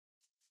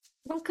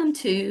Welcome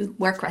to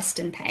Work, Rest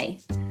and Pay.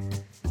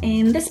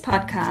 In this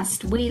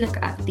podcast, we look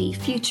at the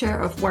future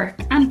of work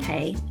and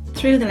pay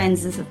through the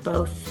lenses of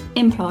both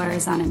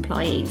employers and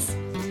employees.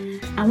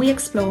 And we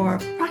explore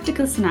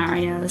practical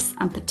scenarios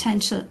and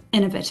potential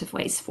innovative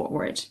ways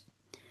forward.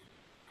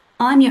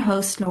 I'm your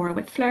host, Laura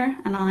Whitfler,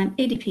 and I'm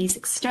ADP's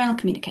External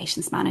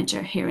Communications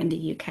Manager here in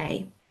the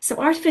UK. So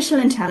artificial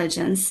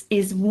intelligence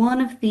is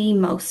one of the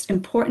most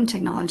important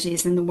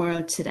technologies in the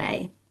world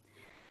today.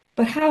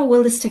 But how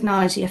will this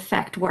technology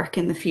affect work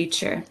in the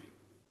future?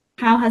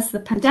 How has the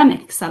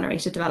pandemic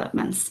accelerated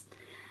developments?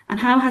 And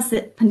how has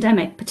the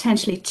pandemic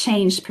potentially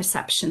changed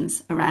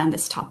perceptions around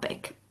this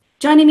topic?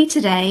 Joining me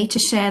today to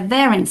share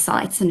their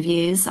insights and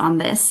views on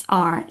this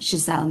are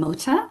Giselle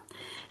Mota.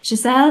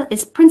 Giselle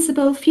is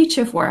Principal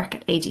Future of Work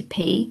at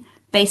ADP,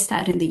 based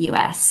out in the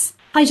US.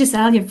 Hi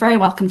Giselle, you're very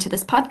welcome to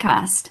this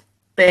podcast.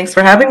 Thanks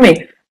for having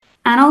me.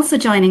 And also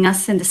joining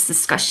us in this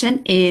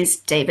discussion is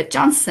David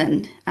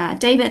Johnson.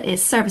 David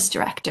is Service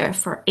Director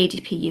for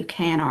ADP UK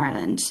and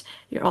Ireland.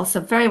 You're also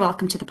very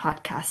welcome to the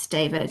podcast,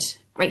 David.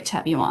 Great to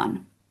have you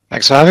on.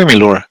 Thanks for having me,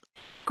 Laura.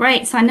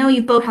 Great. So I know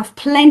you both have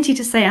plenty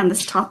to say on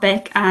this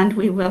topic and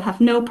we will have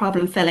no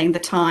problem filling the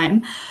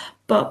time.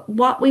 But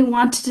what we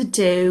wanted to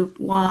do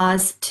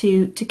was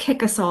to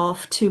kick us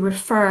off to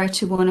refer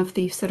to one of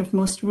the sort of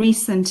most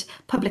recent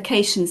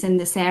publications in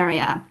this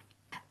area.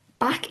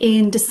 Back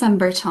in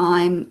December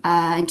time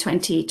in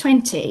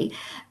 2020,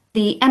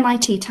 the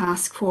MIT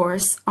Task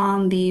Force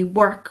on the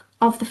Work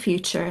of the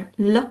Future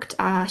looked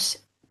at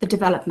the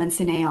developments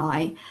in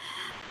AI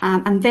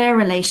and their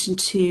relation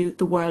to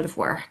the world of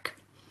work.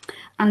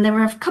 And there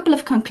were a couple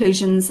of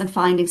conclusions and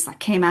findings that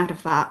came out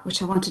of that,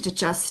 which I wanted to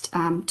just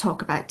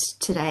talk about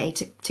today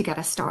to get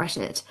us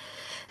started.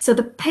 So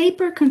the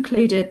paper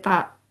concluded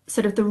that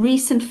sort of the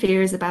recent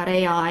fears about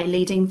AI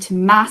leading to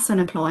mass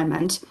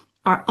unemployment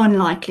are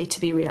unlikely to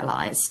be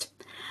realised.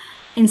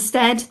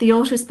 Instead, the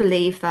authors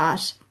believe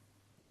that,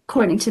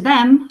 according to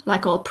them,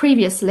 like all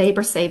previous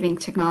labour-saving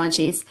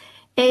technologies,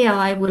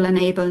 AI will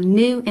enable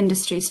new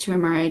industries to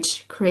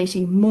emerge,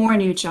 creating more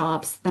new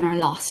jobs than are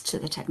lost to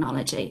the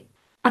technology.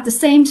 At the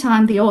same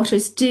time, the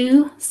authors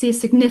do see a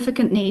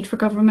significant need for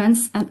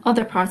governments and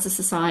other parts of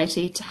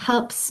society to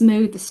help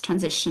smooth this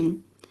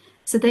transition.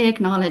 So they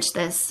acknowledge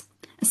this,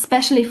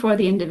 especially for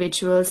the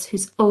individuals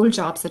whose old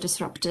jobs are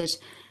disrupted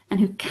and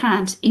who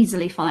can't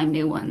easily find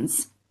new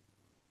ones.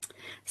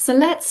 So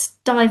let's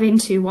dive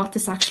into what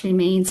this actually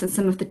means and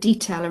some of the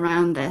detail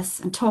around this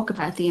and talk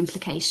about the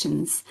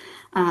implications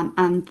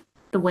and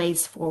the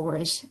ways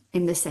forward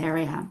in this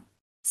area.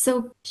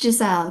 So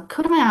Giselle,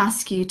 could I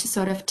ask you to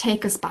sort of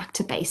take us back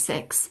to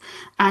basics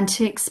and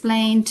to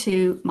explain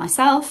to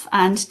myself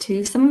and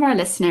to some of our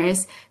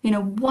listeners,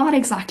 what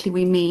exactly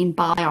we mean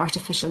by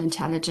artificial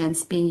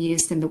intelligence being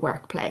used in the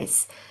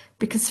workplace?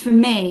 Because for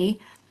me,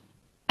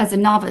 as a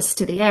novice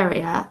to the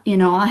area,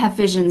 I have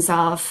visions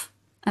of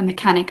a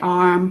mechanic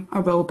arm,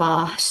 a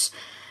robot,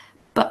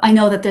 but I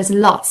know that there's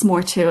lots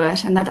more to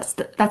it, and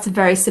that's a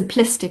very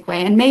simplistic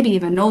way and maybe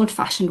even an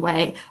old-fashioned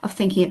way of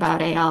thinking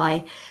about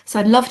AI. So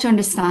I'd love to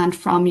understand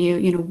from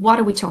you, what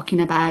are we talking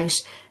about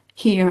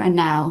here and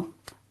now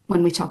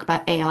when we talk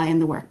about AI in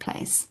the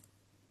workplace?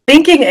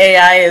 Thinking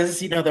AI is,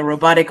 the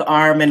robotic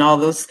arm and all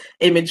those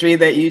imagery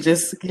that you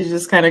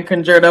just kind of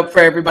conjured up for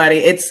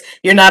everybody.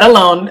 You're not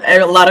alone.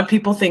 A lot of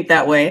people think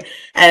that way.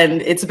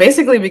 And it's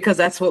basically because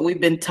that's what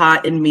we've been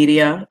taught in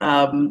media.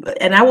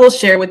 And I will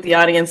share with the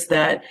audience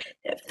that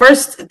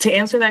first, to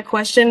answer that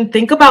question,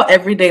 think about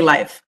everyday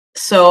life.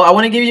 So I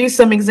want to give you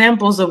some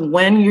examples of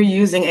when you're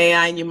using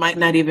AI and you might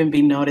not even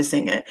be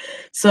noticing it.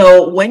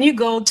 So when you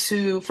go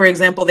to, for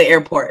example, the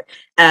airport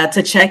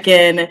to check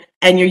in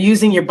and you're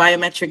using your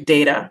biometric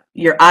data,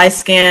 your eye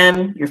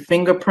scan, your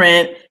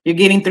fingerprint, you're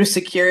getting through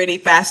security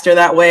faster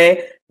that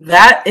way.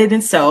 That in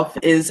itself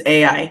is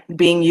AI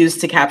being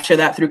used to capture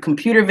that through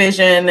computer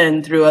vision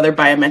and through other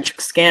biometric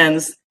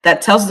scans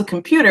that tells the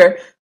computer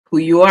who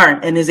you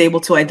are and is able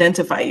to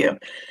identify you.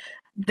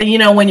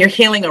 When you're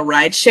hailing a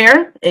ride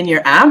share in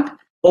your app,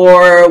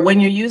 or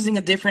when you're using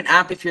a different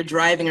app, if you're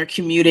driving or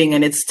commuting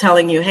and it's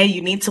telling you, hey,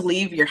 you need to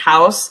leave your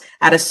house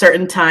at a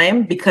certain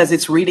time because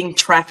it's reading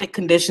traffic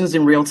conditions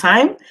in real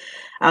time.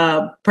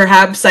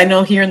 Perhaps I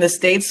know here in the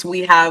States,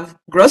 we have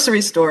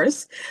grocery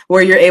stores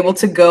where you're able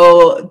to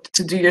go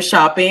to do your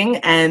shopping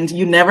and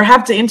you never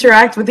have to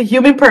interact with a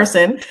human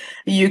person.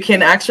 You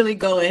can actually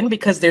go in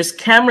because there's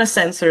camera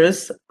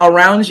sensors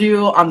around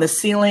you on the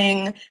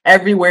ceiling,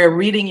 everywhere,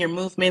 reading your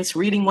movements,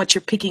 reading what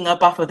you're picking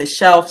up off of the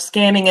shelf,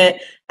 scanning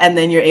it, and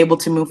then you're able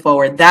to move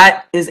forward.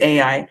 That is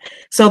AI.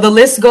 So the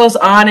list goes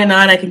on and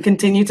on. I can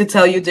continue to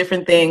tell you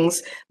different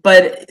things,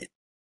 but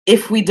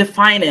if we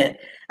define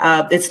it,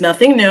 it's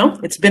nothing new.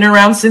 It's been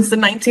around since the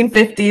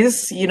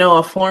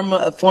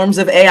 1950s. Forms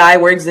of AI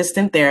were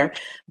existent there.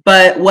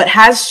 But what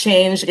has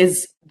changed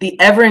is the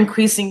ever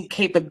increasing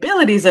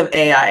capabilities of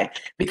AI,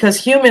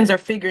 because humans are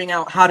figuring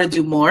out how to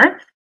do more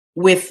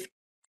with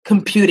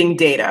computing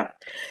data.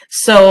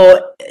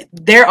 So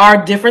there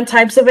are different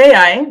types of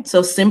AI.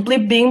 So simply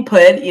being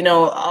put,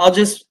 I'll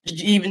just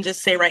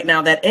say right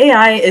now that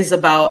AI is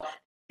about,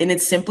 in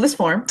its simplest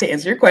form, to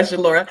answer your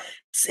question, Laura,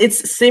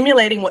 it's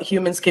simulating what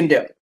humans can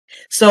do.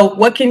 So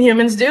what can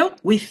humans do?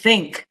 We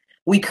think,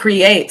 we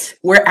create,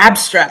 we're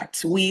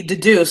abstract, we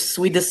deduce,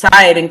 we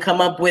decide and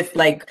come up with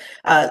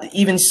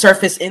even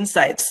surface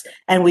insights,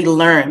 and we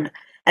learn.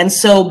 And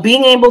so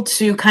being able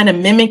to kind of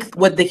mimic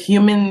what the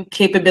human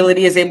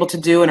capability is able to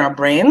do in our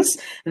brains,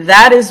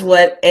 that is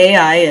what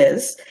AI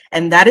is.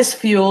 And that is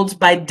fueled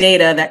by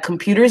data that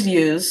computers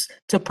use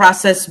to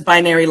process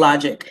binary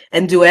logic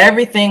and do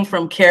everything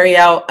from carry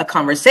out a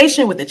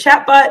conversation with a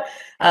chatbot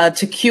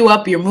to queue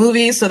up your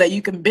movies so that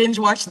you can binge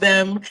watch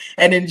them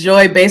and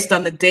enjoy based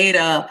on the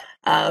data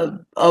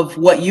of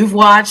what you've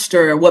watched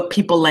or what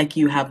people like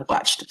you have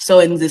watched. So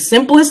in the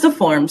simplest of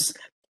forms,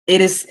 it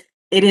is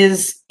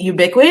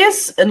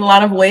ubiquitous in a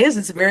lot of ways.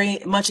 It's very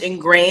much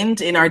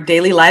ingrained in our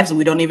daily lives and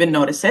we don't even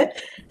notice it.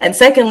 And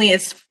secondly,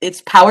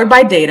 it's powered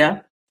by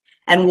data.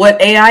 And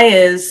what AI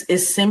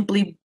is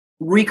simply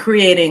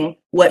recreating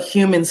what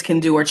humans can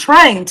do, or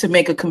trying to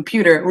make a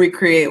computer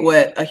recreate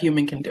what a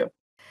human can do.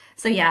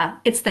 So yeah,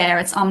 it's there,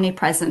 it's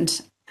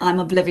omnipresent. I'm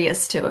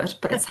oblivious to it,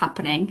 but it's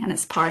happening and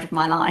it's part of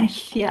my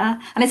life. Yeah.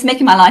 And it's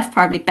making my life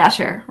probably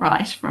better,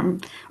 right?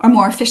 Or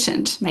more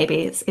efficient,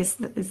 maybe is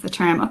the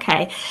term.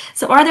 Okay.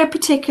 So are there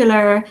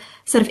particular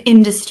sort of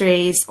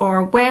industries,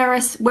 or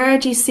where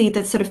do you see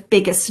the sort of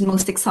biggest and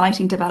most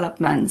exciting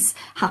developments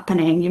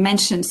happening? You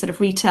mentioned sort of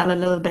retail a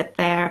little bit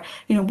there.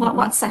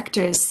 What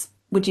sectors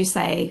would you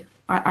say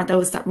are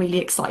those that really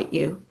excite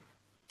you?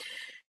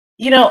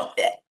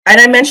 And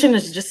I mentioned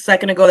just a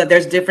second ago that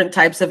there's different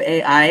types of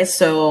AI.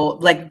 So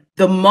like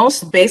the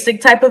most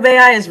basic type of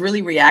AI is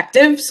really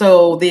reactive.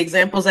 So the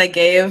examples I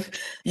gave,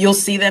 you'll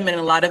see them in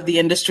a lot of the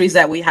industries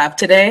that we have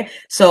today.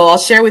 So I'll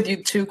share with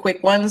you two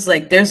quick ones.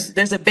 Like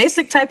there's a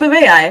basic type of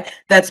AI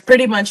that's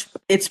pretty much,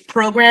 it's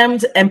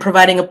programmed and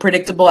providing a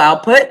predictable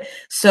output.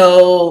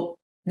 So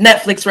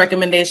Netflix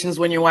recommendations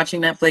when you're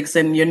watching Netflix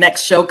and your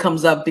next show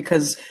comes up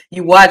because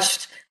you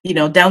watched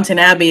Downton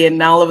Abbey, and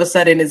now all of a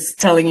sudden it's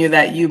telling you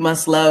that you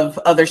must love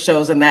other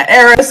shows in that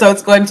era. So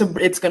it's going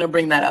to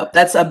bring that up.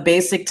 That's a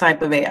basic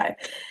type of AI.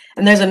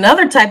 And there's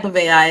another type of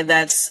AI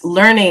that's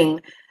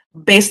learning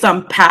based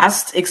on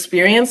past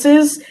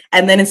experiences,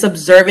 and then it's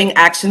observing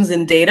actions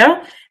and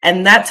data.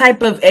 And that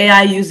type of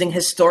AI using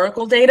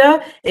historical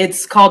data,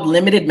 it's called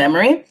limited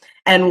memory.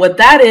 And what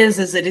that is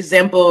an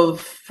example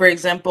of, for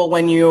example,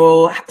 when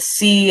you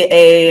see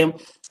a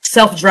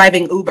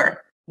self-driving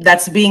Uber,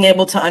 that's being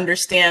able to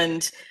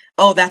understand,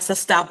 oh, that's a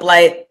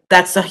stoplight,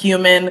 that's a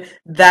human,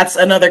 that's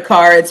another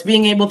car. It's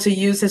being able to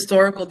use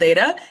historical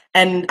data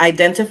and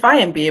identify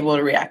and be able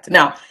to react.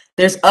 Now,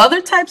 there's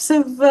other types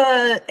of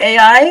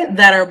AI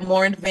that are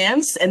more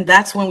advanced, and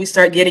that's when we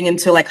start getting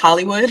into like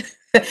Hollywood,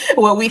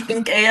 what we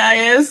think AI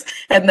is,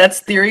 and that's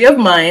theory of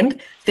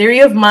mind. Theory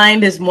of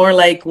mind is more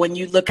like when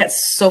you look at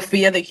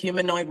Sophia, the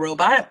humanoid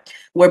robot,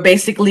 we're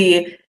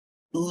basically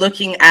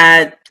looking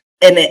at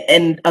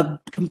and a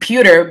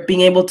computer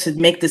being able to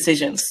make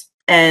decisions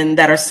and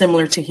that are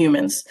similar to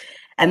humans.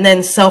 And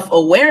then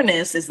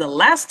self-awareness is the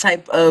last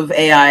type of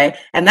AI,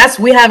 and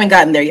we haven't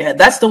gotten there yet.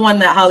 That's the one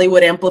that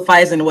Hollywood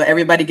amplifies and what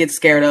everybody gets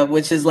scared of,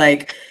 which is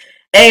like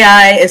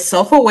AI is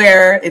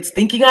self-aware, it's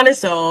thinking on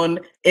its own.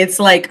 It's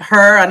like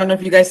Her. I don't know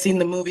if you guys seen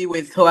the movie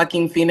with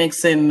Joaquin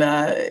Phoenix, and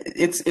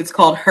it's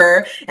called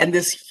Her. And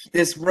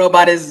this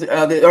robot is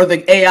or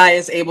the AI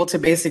is able to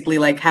basically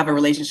like have a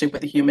relationship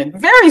with a human.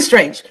 Very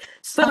strange.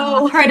 So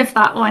I've heard of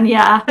that one.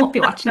 Yeah, I won't be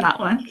watching that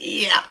one.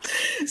 yeah.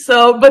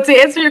 So, but to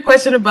answer your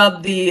question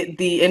about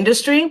the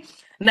industry,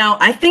 now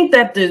I think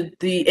that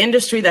the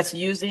industry that's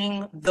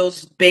using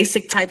those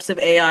basic types of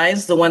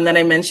AIs, the one that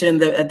I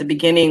mentioned at the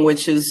beginning,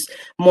 which is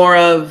more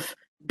of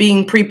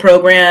being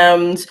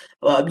pre-programmed,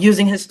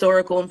 using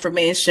historical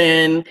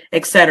information,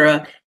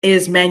 etc.,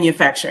 is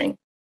manufacturing.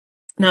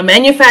 Now,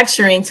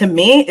 manufacturing to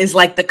me is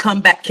like the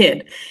comeback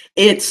kid.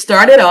 It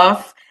started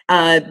off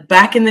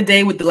back in the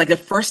day with the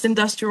first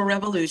industrial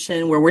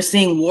revolution, where we're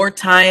seeing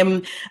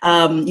wartime,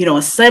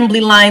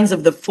 assembly lines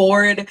of the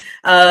Ford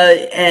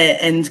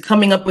and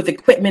coming up with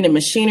equipment and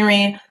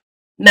machinery.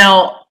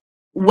 Now,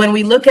 when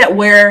we look at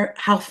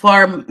how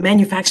far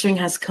manufacturing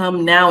has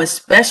come now,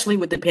 especially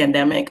with the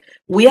pandemic,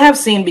 we have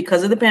seen,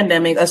 because of the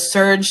pandemic, a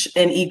surge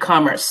in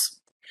e-commerce.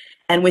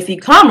 And with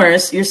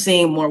e-commerce, you're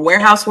seeing more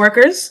warehouse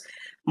workers,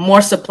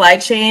 more supply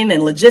chain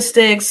and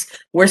logistics.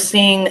 We're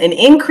seeing an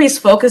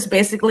increased focus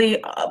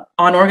basically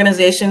on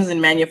organizations in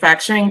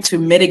manufacturing to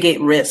mitigate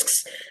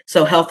risks.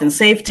 So health and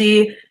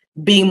safety,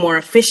 being more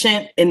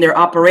efficient in their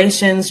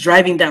operations,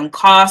 driving down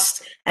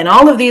costs. And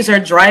all of these are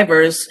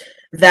drivers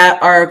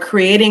that are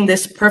creating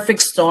this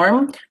perfect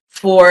storm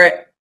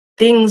for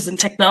things and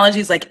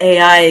technologies like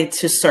AI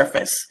to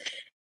surface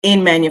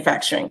in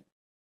manufacturing.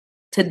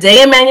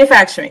 Today in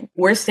manufacturing,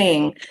 we're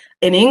seeing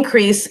an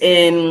increase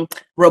in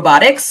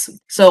robotics.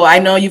 So I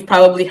know you've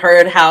probably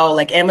heard how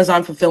like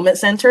Amazon fulfillment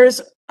centers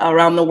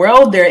around the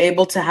world, they're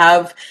able to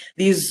have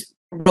these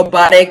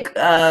robotic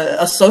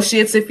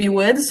associates, if you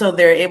would. So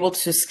they're able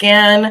to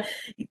scan,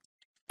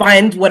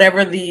 find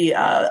whatever the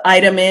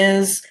item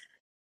is,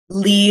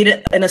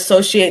 lead an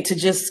associate to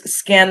just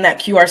scan that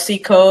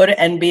QRC code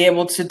and be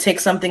able to take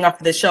something off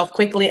the shelf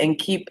quickly and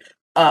keep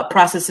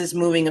processes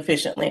moving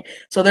efficiently.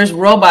 So there's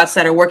robots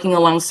that are working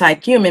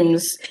alongside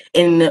humans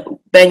in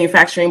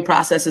manufacturing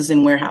processes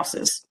in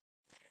warehouses.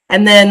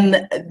 And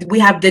then we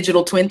have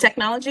digital twin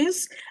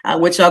technologies,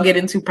 which I'll get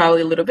into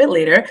probably a little bit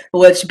later,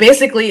 which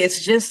basically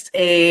it's just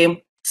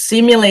a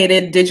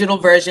simulated digital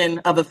version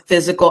of a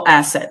physical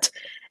asset.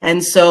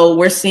 And so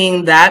we're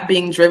seeing that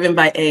being driven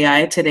by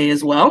AI today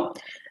as well.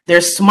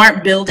 There's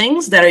smart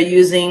buildings that are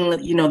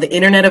using, you know, the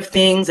Internet of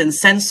Things and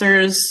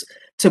sensors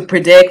to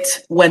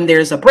predict when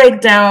there's a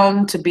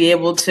breakdown, to be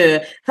able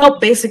to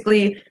help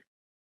basically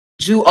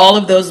do all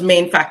of those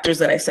main factors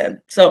that I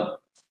said. So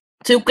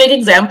 2 quick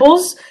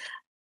examples.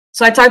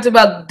 So I talked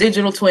about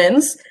digital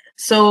twins.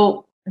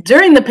 So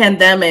during the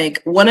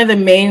pandemic, one of the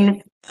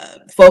main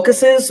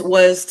focuses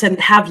was to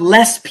have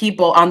less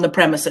people on the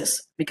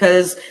premises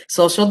because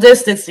social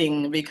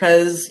distancing,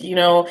 because, you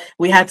know,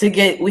 we had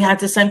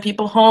to send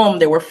people home.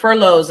 There were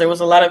furloughs. There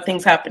was a lot of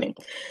things happening.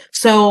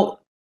 So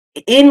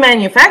in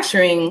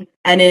manufacturing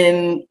and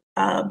in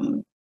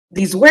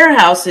these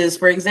warehouses,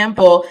 for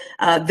example,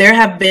 there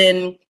have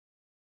been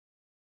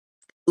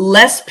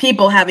less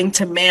people having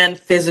to man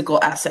physical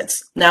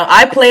assets. Now,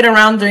 I played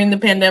around during the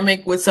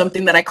pandemic with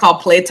something that I call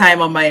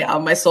playtime on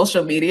my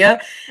social media.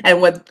 And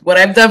what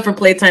I've done for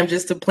playtime,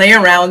 just to play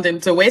around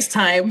and to waste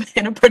time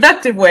in a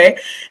productive way,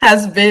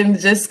 has been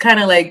just kind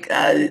of like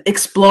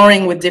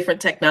exploring with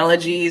different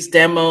technologies,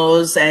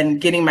 demos,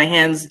 and getting my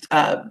hands,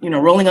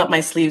 rolling up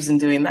my sleeves and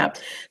doing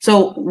that.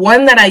 So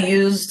one that I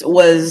used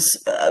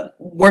was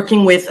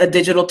working with a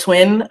digital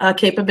twin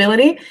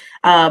capability.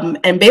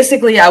 And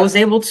basically, I was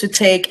able to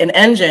take an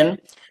engine,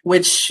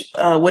 which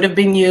would have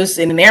been used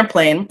in an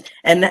airplane,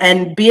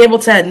 and be able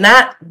to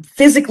not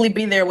physically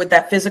be there with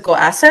that physical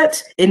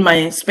asset in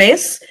my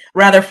space.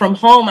 Rather, from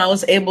home, I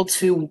was able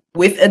to,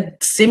 with a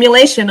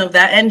simulation of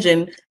that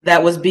engine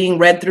that was being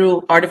read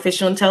through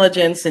artificial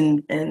intelligence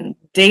and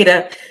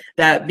data,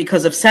 that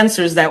because of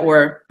sensors that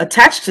were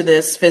attached to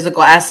this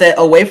physical asset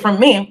away from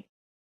me,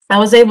 I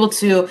was able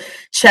to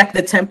check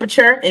the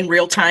temperature in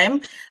real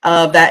time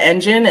of that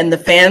engine and the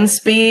fan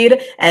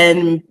speed,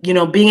 and, you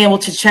know, being able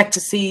to check to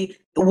see,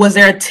 was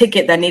there a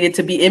ticket that needed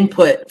to be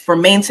input for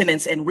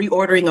maintenance and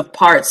reordering of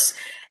parts,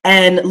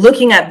 and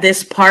looking at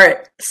this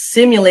part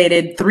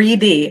simulated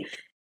 3D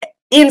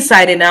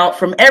inside and out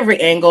from every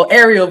angle,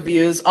 aerial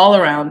views all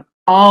around,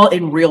 all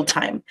in real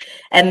time.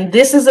 And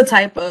this is a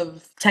type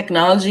of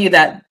technology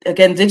that,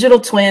 again, digital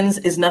twins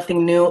is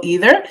nothing new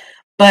either,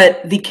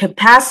 but the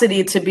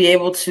capacity to be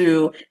able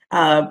to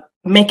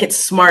make it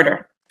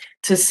smarter,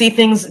 to see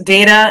things,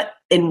 data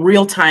in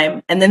real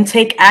time, and then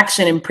take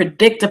action and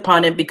predict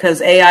upon it, because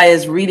AI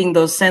is reading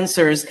those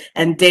sensors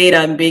and data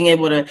and being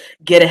able to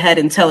get ahead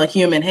and tell a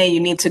human, hey, you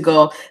need to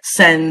go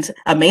send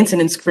a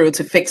maintenance crew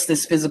to fix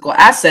this physical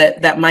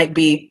asset that might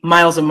be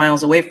miles and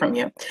miles away from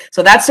you.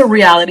 So that's a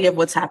reality of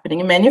what's happening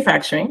in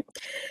manufacturing.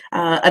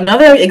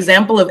 Another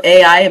example of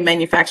AI in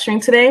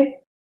manufacturing today,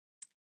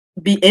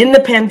 in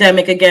the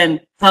pandemic,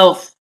 again,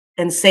 health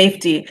and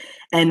safety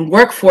and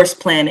workforce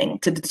planning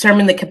to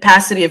determine the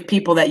capacity of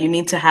people that you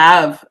need to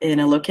have in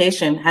a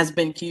location has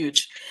been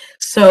huge.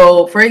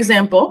 So, for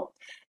example,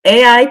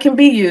 AI can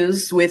be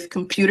used with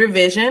computer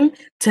vision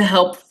to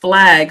help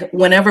flag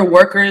whenever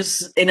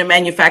workers in a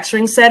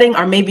manufacturing setting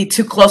are maybe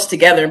too close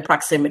together in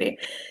proximity.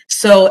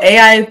 So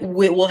AI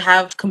will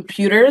have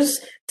computers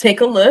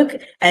take a look,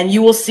 and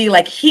you will see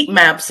like heat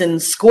maps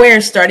and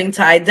squares starting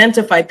to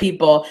identify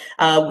people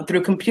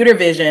through computer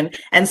vision,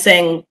 and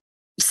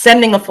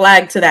sending a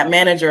flag to that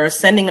manager, or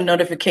sending a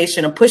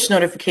notification, a push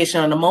notification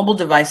on a mobile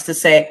device to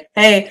say,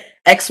 hey,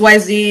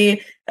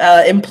 XYZ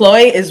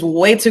employee is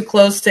way too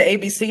close to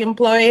ABC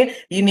employee.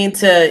 You need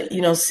to,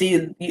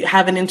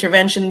 have an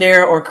intervention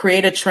there, or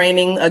create a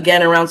training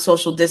again around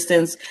social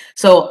distance.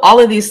 So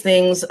all of these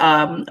things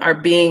are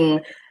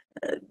being,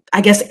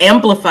 I guess,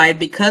 amplified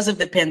because of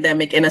the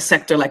pandemic in a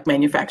sector like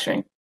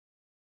manufacturing.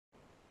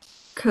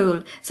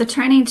 Cool. So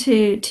turning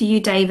to you,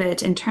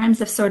 David, in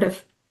terms of sort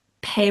of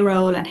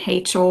payroll and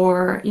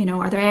HR,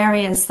 are there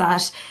areas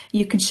that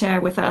you can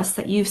share with us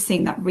that you've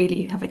seen that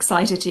really have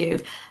excited you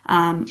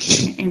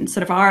in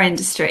sort of our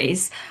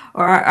industries?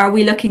 Or are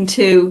we looking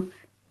to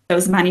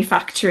those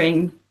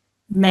manufacturing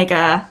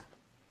mega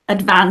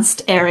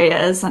advanced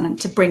areas and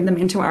to bring them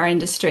into our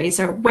industries?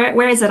 Or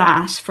where is it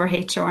at for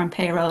HR and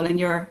payroll in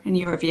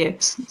your view?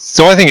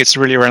 So I think it's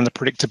really around the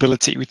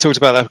predictability. We talked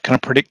about that kind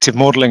of predictive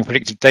modeling,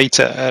 predictive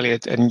data earlier,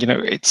 and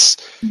it's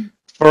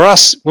for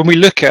us when we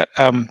look at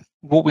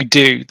what we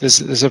do,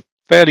 there's a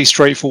fairly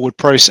straightforward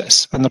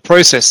process, and the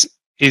process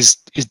is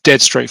dead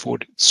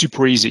straightforward,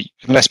 super easy,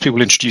 unless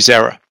people introduce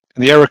error,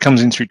 and the error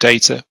comes in through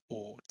data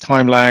or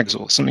time lags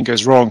or something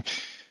goes wrong,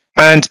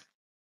 and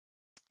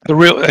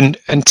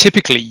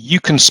typically you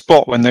can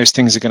spot when those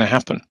things are going to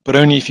happen, but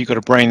only if you've got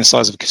a brain the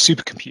size of a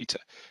supercomputer.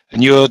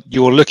 and you're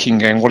looking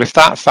going, well, if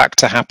that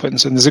factor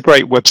happens, and there's a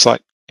great website,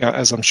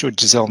 as I'm sure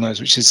Giselle knows,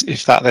 which is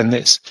if that then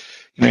this,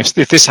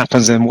 if this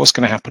happens, then what's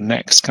going to happen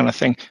next, kind of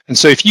thing. And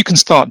so if you can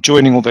start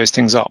joining all those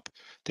things up,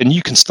 then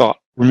you can start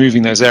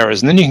removing those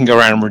errors, and then you can go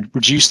around and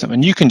reduce them,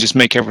 and you can just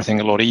make everything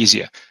a lot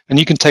easier, and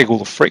you can take all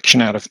the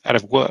friction out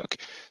of work.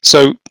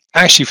 So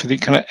actually, for the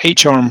kind of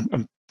HR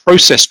and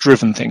process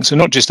driven things, so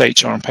not just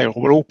HR and payroll,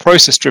 but all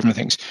process driven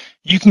things,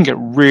 you can get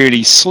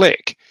really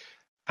slick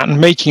and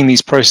making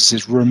these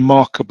processes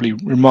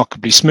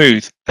remarkably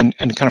smooth and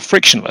kind of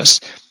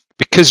frictionless,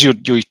 because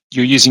you're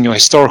using your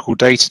historical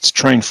data to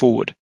train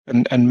forward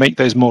and make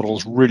those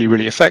models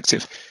really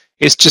effective.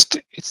 It's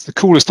the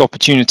coolest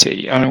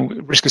opportunity. I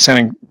don't risk of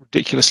sounding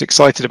ridiculously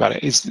excited about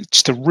it. It's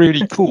just a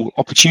really cool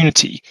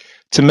opportunity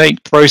to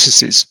make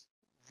processes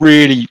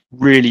really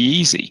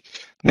easy.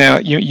 Now,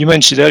 you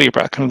mentioned earlier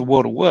about kind of the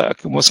world of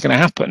work and what's going to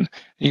happen.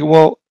 You go,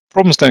 well,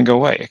 problems don't go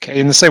away, okay?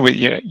 In the same way,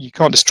 you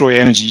can't destroy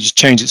energy, you just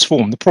change its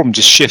form. The problem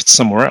just shifts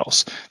somewhere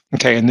else,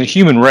 okay? And the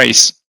human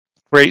race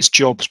creates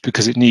jobs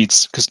because it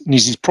needs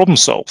these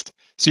problems solved.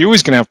 So you're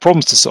always going to have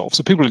problems to solve.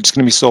 So people are just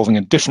going to be solving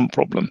a different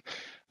problem.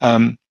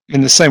 In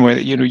the same way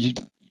that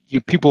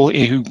you people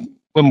who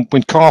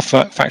when car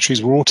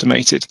factories were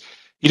automated,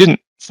 you didn't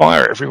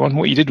fire everyone.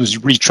 What you did was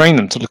retrain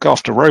them to look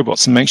after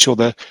robots and make sure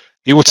the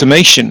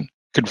automation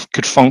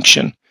could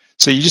function.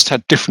 So you just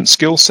had different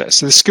skill sets.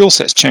 So the skill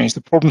sets changed.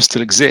 The problems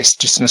still exist,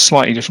 just in a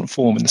slightly different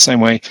form. In the same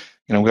way,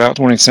 without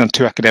wanting to sound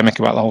too academic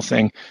about the whole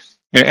thing,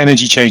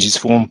 energy changes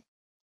form.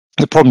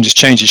 The problem just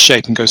changes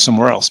shape and goes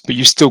somewhere else, but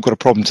you've still got a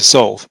problem to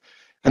solve.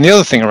 And the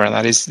other thing around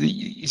that is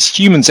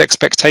humans'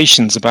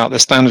 expectations about their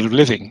standard of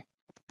living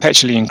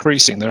perpetually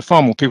increasing. There are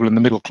far more people in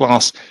the middle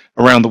class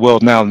around the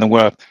world now than there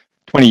were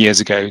 20 years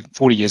ago,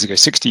 40 years ago,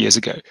 60 years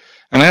ago.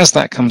 And as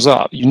that comes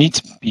up, you need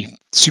to be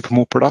super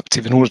more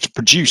productive in order to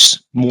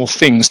produce more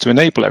things to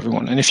enable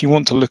everyone. And if you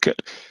want to look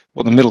at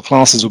what the middle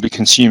classes will be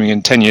consuming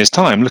in 10 years'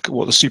 time, look at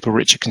what the super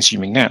rich are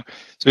consuming now.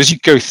 So as you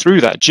go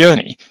through that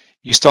journey,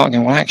 you start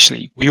going, well,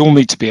 actually, we all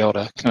need to be able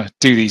to kind of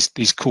do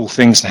these cool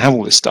things and have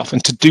all this stuff.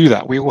 And to do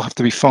that, we all have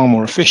to be far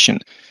more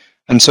efficient.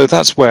 And so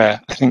that's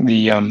where I think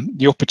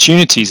the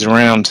opportunities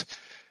around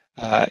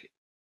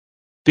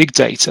big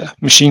data,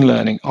 machine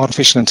learning,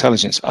 artificial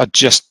intelligence are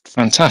just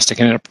fantastic.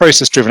 And in a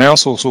process-driven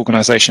outsource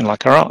organization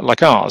like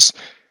ours,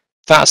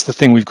 that's the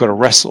thing we've got to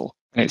wrestle.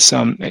 And it's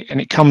and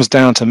it comes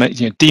down to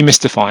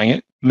demystifying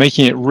it,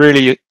 making it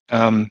really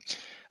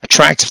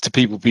attractive to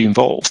people to be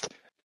involved,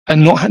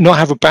 and not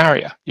have a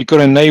barrier. You've got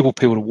to enable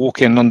people to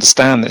walk in and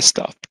understand this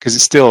stuff, because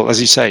it's still,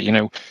 as you say,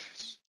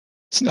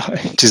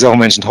 Giselle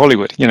mentioned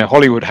Hollywood.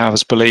 Hollywood has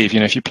us believe,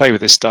 if you play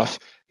with this stuff,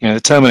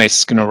 the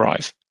Terminator's going to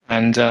arrive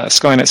and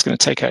Skynet's going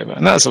to take over,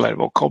 and that's a load of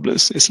old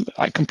cobblers. It's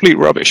like complete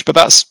rubbish. But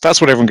that's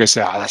what everyone goes,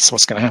 that's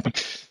what's going to happen.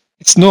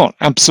 It's not,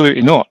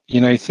 absolutely not.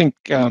 I think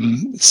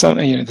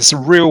there's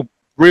some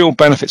real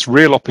benefits,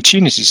 real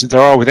opportunities that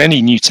there are with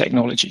any new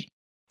technology.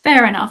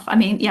 Fair enough. I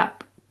mean, yeah.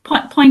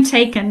 Point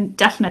taken,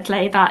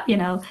 definitely, that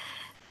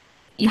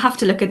you have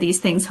to look at these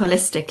things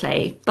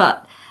holistically,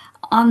 but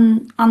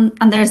and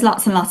there's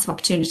lots and lots of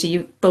opportunity.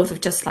 You both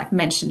have just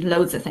mentioned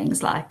loads of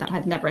things like that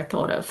I've never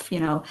thought of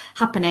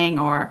happening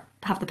or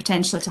have the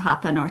potential to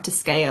happen or to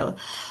scale.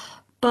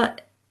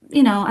 But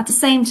at the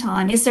same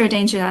time, is there a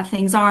danger that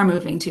things are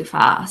moving too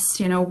fast?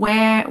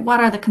 What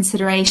are the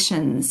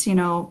considerations?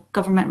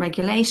 Government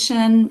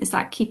regulation, is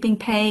that keeping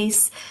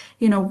pace?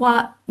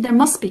 There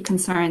must be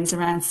concerns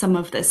around some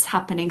of this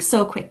happening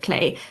so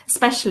quickly,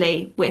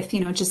 especially with,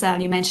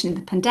 Giselle, you mentioned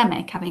the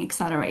pandemic having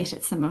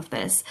accelerated some of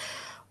this.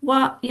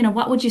 What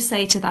would you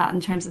say to that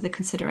in terms of the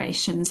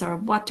considerations, or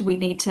what do we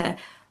need to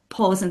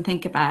pause and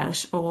think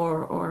about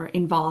or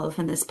involve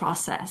in this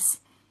process?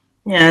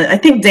 Yeah, I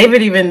think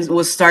David even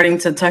was starting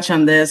to touch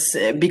on this,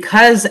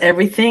 because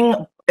everything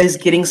is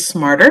getting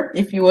smarter,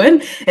 if you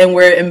would, and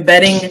we're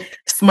embedding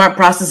smart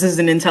processes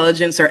and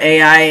intelligence or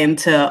AI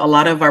into a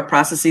lot of our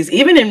processes,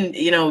 even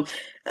in,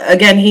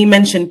 again, he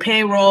mentioned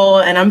payroll,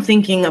 and I'm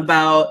thinking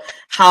about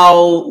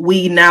how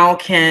we now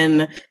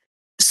can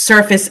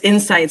surface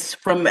insights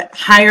from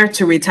hire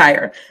to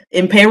retire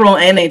in payroll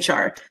and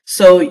HR.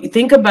 So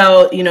think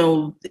about,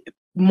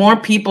 more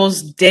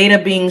people's data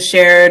being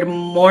shared,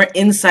 more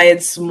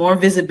insights, more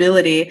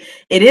visibility.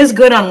 It is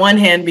good on one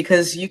hand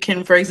because you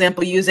can, for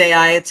example, use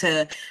AI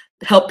to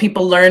help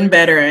people learn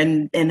better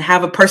and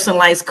have a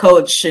personalized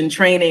coach and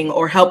training,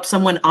 or help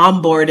someone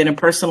onboard in a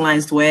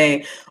personalized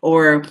way,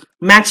 or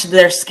match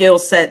their skill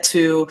set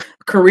to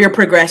career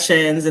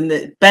progressions and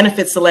the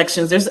benefit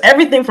selections. There's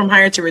everything from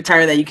hire to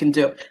retire that you can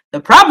do. The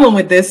problem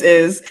with this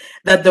is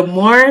that the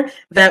more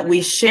that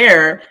we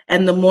share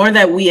and the more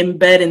that we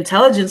embed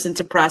intelligence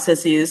into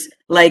processes,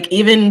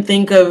 even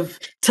think of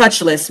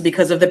touchless.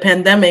 Because of the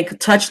pandemic,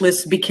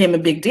 touchless became a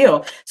big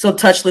deal. So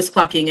touchless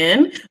clocking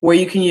in, where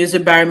you can use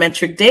your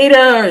biometric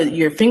data or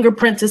your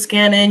fingerprint to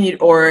scan in,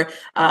 or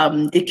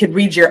it could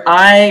read your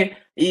eye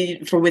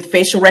with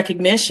facial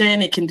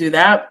recognition. It can do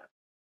that.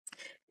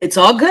 It's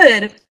all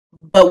good,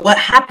 but what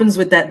happens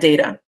with that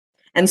data?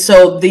 And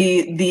so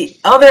the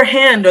other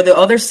hand, or the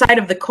other side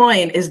of the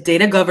coin, is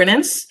data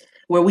governance,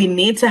 where we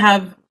need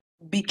to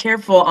be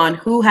careful on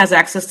who has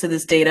access to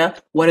this data.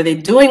 What are they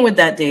doing with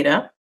that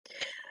data?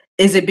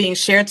 Is it being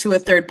shared to a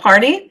third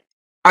party?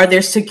 Are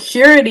there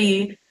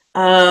security?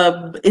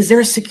 Is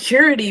there a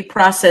security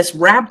process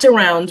wrapped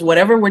around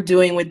whatever we're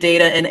doing with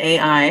data and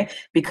AI?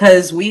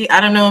 Because I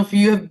don't know if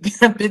you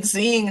have been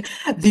seeing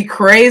the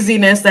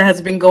craziness that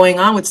has been going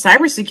on with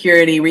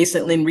cybersecurity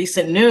recently in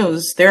recent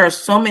news. There are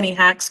so many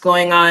hacks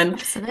going on.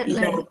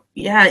 Absolutely.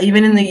 Yeah,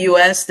 even in the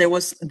US, there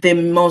was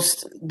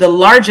the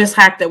largest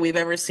hack that we've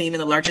ever seen, and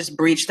the largest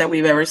breach that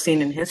we've ever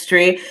seen in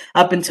history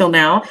up until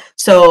now.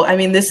 So, I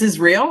mean, this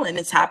is real and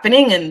it's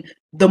happening. And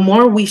the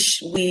more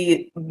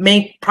we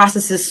make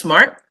processes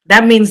smart,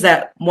 that means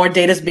that more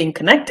data is being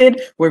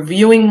connected. We're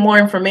viewing more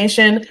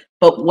information,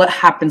 but what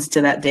happens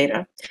to that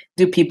data?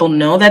 Do people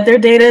know that their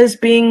data is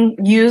being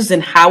used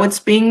and how it's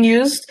being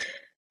used?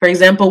 For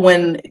example,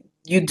 when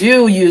you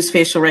do use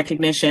facial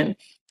recognition,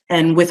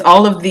 and with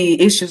all of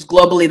the issues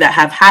globally that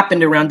have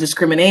happened around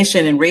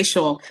discrimination and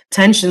racial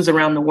tensions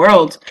around the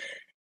world,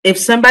 if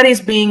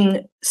somebody's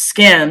being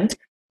scanned,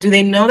 do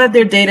they know that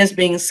their data is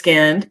being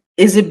scanned?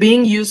 Is it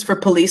being used for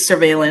police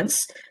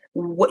surveillance?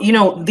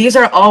 These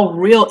are all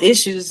real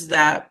issues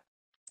that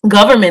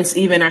governments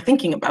even are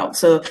thinking about.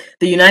 So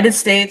the United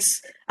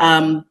States,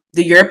 the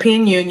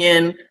European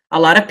Union, a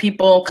lot of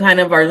people kind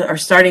of are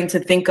starting to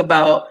think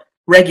about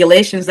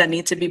regulations that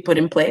need to be put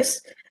in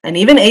place. And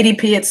even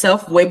ADP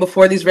itself, way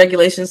before these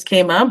regulations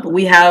came up,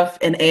 we have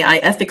an AI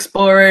ethics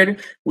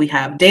board, we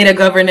have data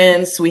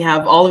governance, we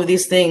have all of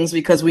these things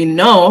because we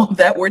know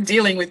that we're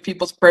dealing with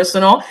people's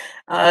personal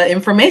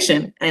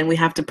information and we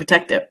have to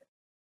protect it.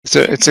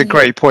 It's a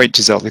great point,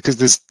 Giselle, because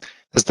there's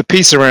the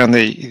piece around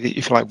the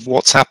if you like,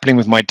 what's happening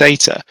with my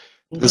data.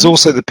 There's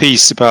also the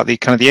piece about the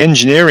kind of the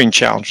engineering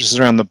challenges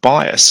around the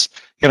bias.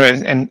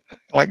 And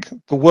like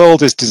the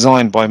world is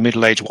designed by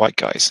middle-aged white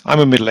guys. I'm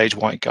a middle-aged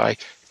white guy.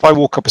 If I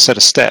walk up a set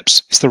of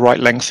steps, it's the right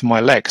length for my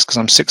legs because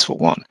I'm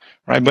 6'1",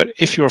 right? But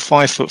if you're a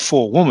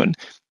 5'4" woman,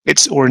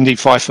 or indeed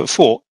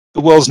 5'4",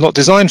 the world's not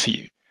designed for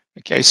you.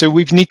 Okay, so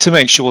we need to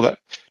make sure that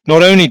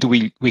not only do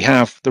we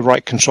have the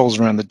right controls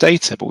around the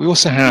data, but we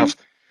also have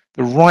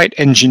the right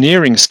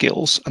engineering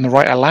skills and the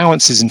right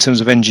allowances in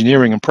terms of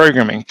engineering and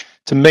programming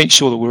to make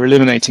sure that we're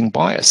eliminating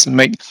bias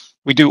and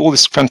we do all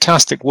this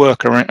fantastic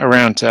work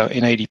around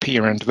in ADP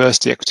around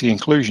diversity, equity,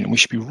 inclusion. And we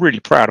should be really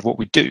proud of what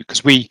we do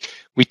because we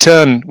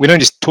don't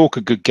just talk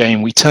a good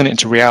game, we turn it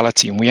into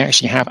reality and we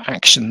actually have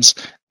actions,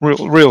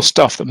 real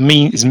stuff that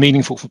is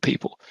meaningful for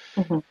people.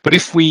 But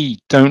if we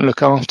don't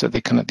look after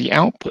the kind of the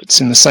outputs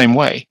in the same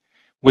way,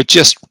 we're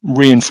just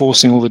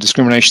reinforcing all the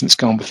discrimination that's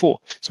gone before.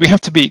 So we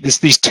have to there's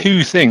these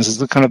two things. There's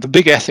the kind of the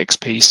big ethics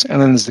piece,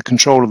 and then there's the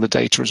control of the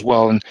data as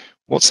well and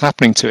what's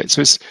happening to it.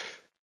 So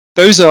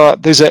those are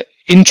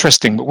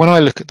interesting, but when I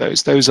look at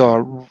those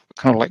are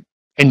kind of like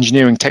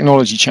engineering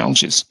technology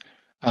challenges.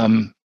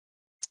 And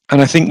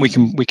I think we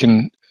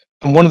can,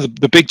 and one of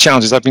the big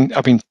challenges I've been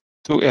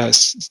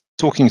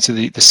talking to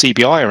the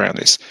CBI around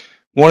this.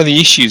 One of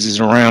the issues is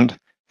around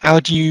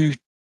how do you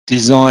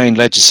design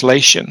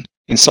legislation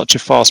in such a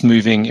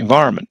fast-moving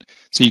environment?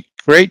 So you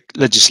create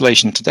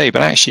legislation today,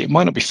 but actually it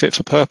might not be fit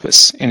for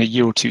purpose in a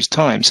year or two's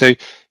time. So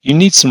you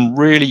need some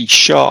really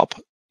sharp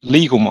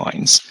legal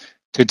minds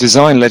to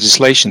design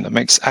legislation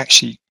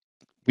that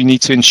we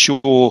need to ensure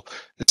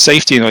the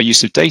safety in our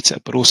use of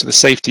data, but also the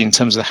safety in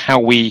terms of how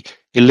we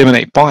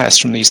eliminate bias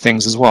from these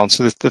things as well.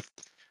 So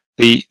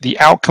the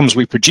outcomes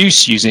we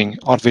produce using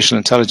artificial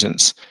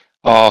intelligence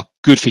are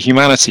good for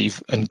humanity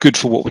and good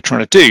for what we're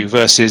trying to do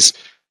versus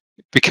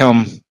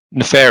become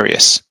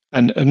nefarious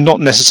and not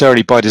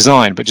necessarily by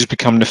design, but just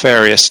become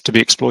nefarious to be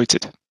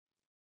exploited.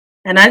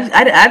 And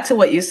I'd add to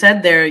what you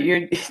said there.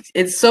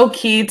 It's so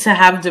key to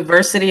have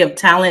diversity of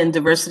talent and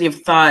diversity of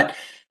thought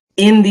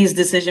in these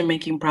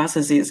decision-making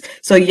processes.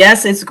 So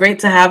yes, it's great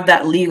to have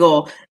that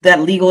legal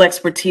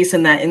expertise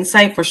and that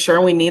insight. For sure,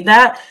 we need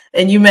that.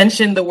 And you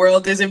mentioned the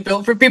world isn't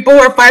built for people who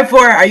are 5'4".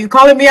 Are you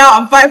calling me out?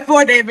 I'm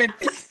 5'4", David.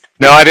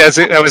 No, as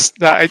I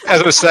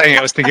was saying,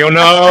 I was thinking, oh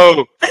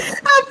no.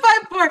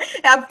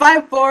 I'm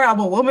 5'4". I'm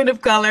a woman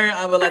of color.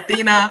 I'm a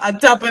Latina on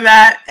top of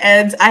that.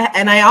 And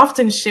I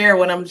often share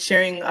when I'm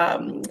sharing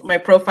my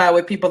profile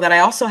with people that I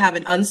also have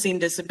an unseen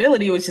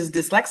disability, which is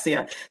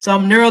dyslexia. So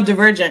I'm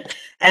neurodivergent.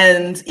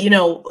 And,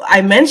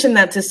 I mention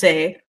that to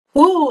say,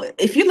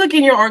 if you look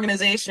in your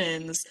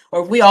organizations,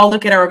 or if we all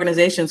look at our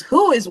organizations,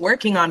 who is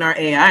working on our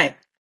AI?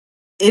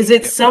 Is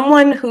it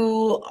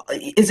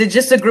is it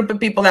just a group of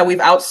people that we've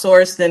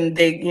outsourced and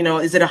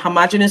is it a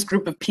homogenous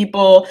group of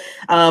people?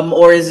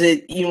 Or is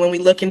it, when we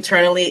look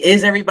internally,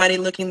 is everybody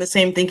looking the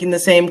same, thinking the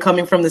same,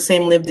 coming from the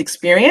same lived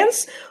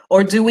experience?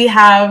 Or do we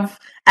have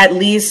at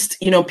least,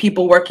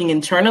 people working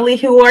internally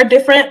who are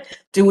different?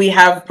 Do we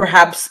have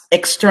perhaps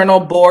external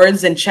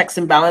boards and checks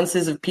and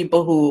balances of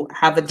people who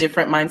have a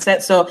different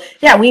mindset? So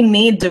yeah, we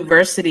need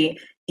diversity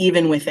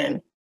even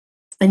within.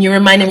 And you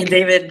reminded me,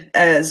 David,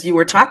 as you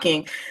were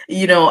talking,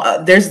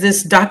 there's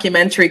this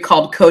documentary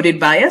called Coded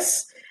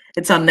Bias.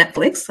 It's on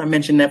Netflix. I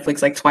mentioned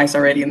Netflix like twice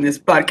already in this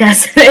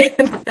podcast today.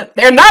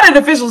 They're not an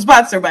official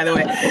sponsor, by the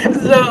way.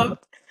 So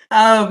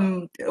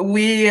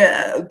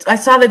I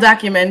saw the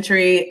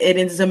documentary. It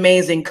is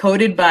amazing.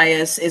 Coded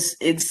Bias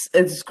it's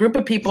a group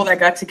of people that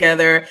got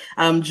together.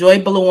 Joy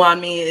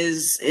Buluwami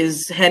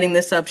is heading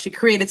this up. She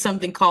created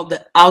something called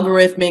the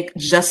Algorithmic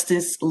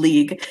Justice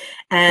League,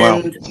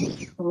 and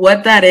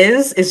what that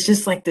is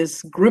just like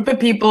this group of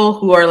people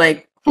who are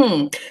like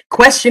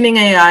questioning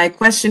AI,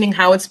 questioning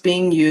how it's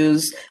being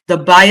used, the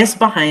bias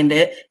behind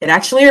it. It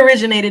actually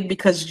originated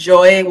because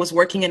Joy was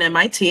working in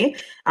MIT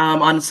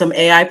on some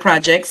AI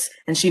projects,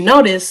 and she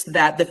noticed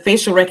that the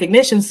facial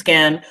recognition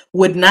scan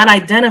would not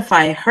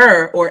identify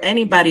her or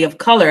anybody of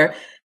color.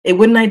 It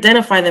wouldn't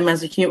identify them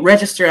as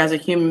register as a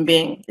human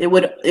being. It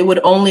would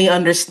only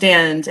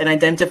understand and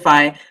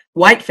identify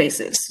white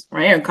faces,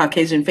 right, or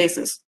Caucasian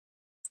faces.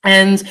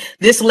 And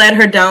this led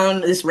her down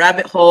this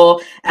rabbit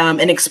hole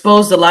and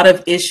exposed a lot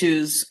of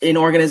issues in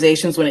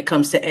organizations when it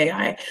comes to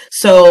AI.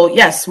 So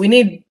yes, we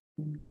need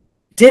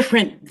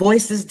different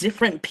voices,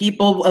 different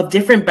people of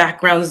different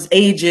backgrounds,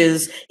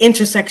 ages,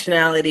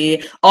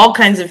 intersectionality, all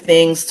kinds of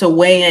things to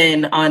weigh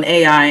in on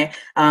AI.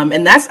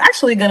 And that's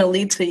actually going to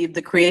lead to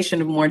the creation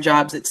of more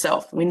jobs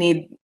itself. We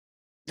need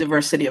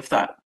diversity of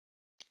thought.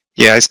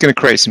 Yeah, it's going to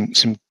create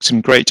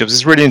some great jobs.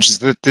 It's really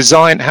interesting. The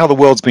design, how the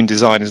world's been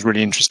designed, is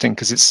really interesting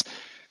because it's,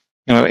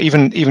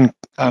 even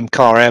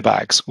car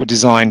airbags were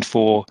designed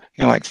for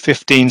like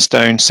 15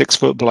 stone, 6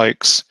 foot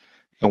blokes.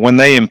 And when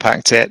they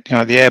impact it, the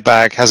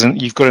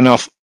airbag you've got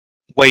enough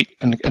weight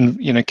and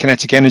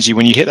kinetic energy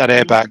when you hit that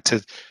airbag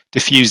to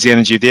diffuse the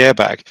energy of the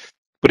airbag.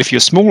 But if you're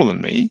smaller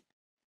than me,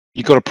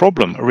 you got a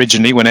problem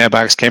originally when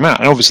airbags came out.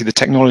 And obviously the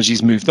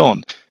technology's moved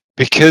on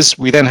because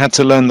we then had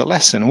to learn the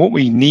lesson. And what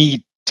we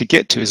need to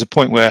get to is a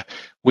point where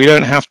we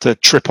don't have to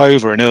trip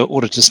over in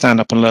order to stand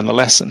up and learn the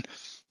lesson.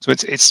 So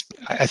it's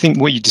I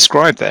think what you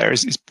described there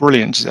is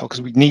brilliant, Giselle,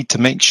 because we need to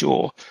make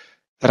sure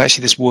that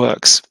actually this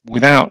works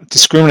without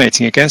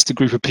discriminating against a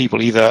group of people,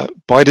 either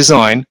by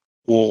design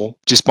or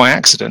just by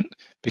accident,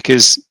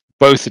 because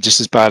both are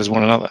just as bad as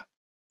one another.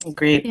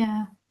 Agreed.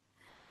 Yeah.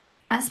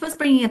 I suppose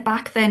bringing it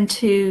back then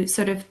to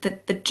sort of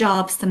the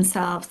jobs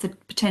themselves, the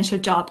potential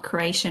job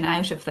creation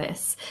out of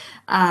this,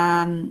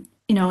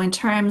 in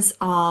terms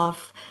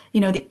of,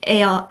 the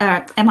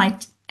AI,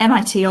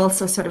 MIT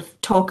also sort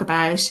of talk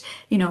about,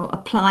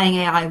 applying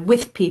AI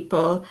with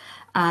people,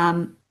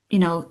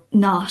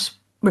 not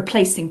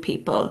replacing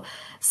people.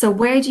 So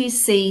where do you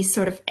see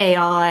sort of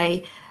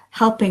AI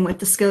helping with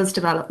the skills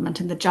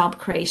development and the job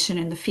creation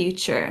in the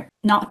future,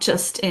 not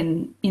just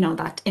in,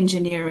 that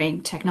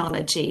engineering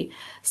technology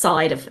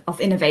side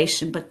of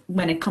innovation, but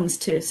when it comes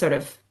to sort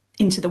of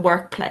into the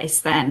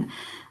workplace then?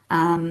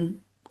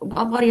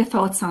 What are your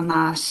thoughts on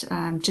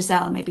that,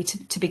 Giselle, maybe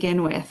to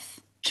begin with?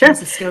 Sure. In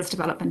terms of skills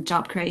development,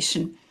 job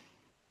creation.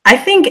 I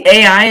think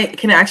AI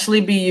can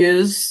actually be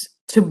used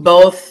to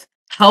both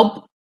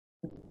help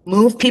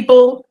move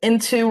people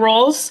into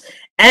roles,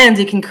 and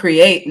it can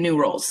create new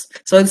roles.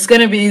 So it's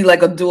going to be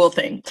like a dual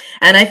thing.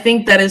 And I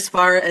think that as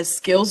far as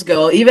skills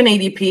go, even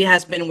ADP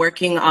has been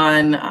working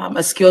on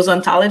a skills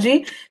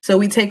ontology. So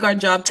we take our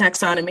job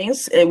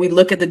taxonomies and we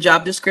look at the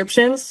job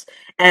descriptions,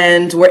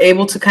 and we're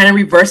able to kind of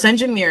reverse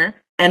engineer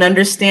and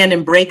understand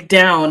and break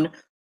down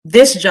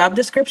this job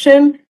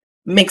description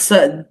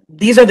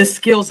these are the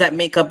skills that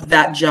make up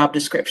that job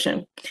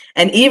description.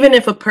 And even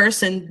if a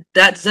person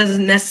that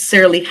doesn't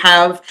necessarily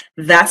have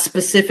that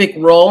specific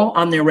role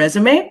on their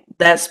resume,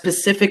 that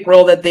specific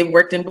role that they've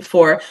worked in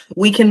before,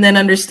 we can then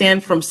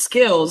understand from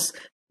skills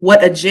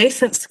what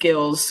adjacent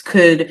skills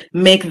could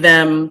make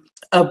them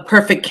a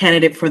perfect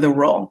candidate for the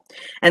role.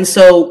 And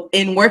so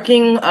in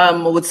working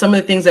with some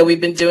of the things that we've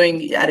been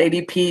doing at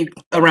ADP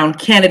around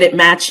candidate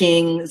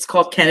matching, it's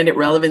called candidate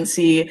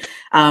relevancy,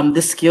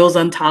 the skills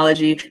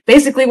ontology.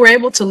 Basically, we're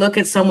able to look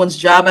at someone's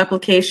job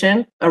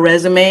application, a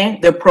resume,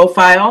 their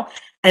profile,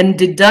 and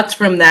deduct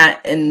from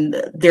that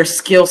and their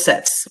skill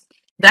sets.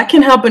 That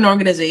can help an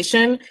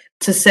organization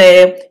to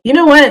say, you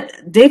know what,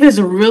 David is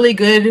a really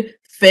good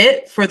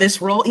fit for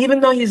this role, even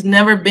though he's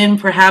never been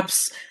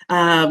perhaps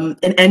an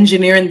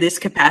engineer in this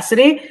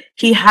capacity.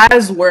 He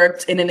has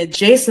worked in an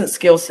adjacent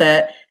skill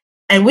set,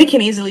 and we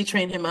can easily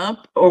train him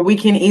up, or we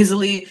can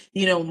easily,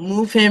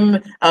 move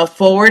him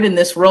forward in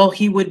this role.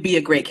 He would be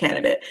a great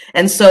candidate.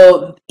 And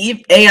so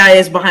if AI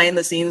is behind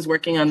the scenes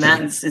working on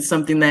that. It's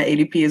something that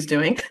ADP is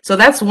doing. So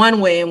that's one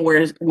way in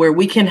where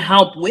we can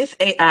help with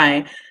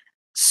AI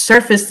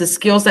surface the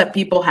skills that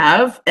people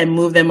have and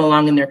move them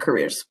along in their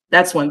careers.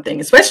 That's one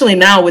thing, especially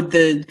now with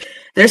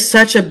there's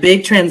such a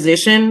big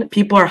transition.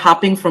 People are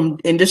hopping from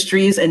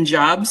industries and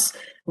jobs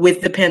with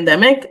the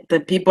pandemic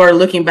that people are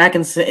looking back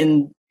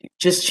and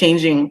just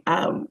changing,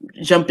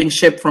 jumping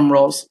ship from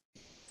roles.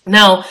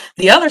 Now,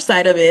 the other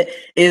side of it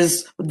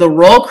is the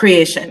role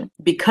creation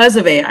because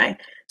of AI.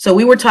 So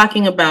we were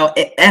talking about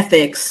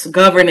ethics,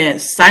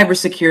 governance,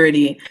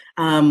 cybersecurity,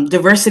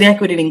 diversity,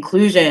 equity, and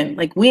inclusion.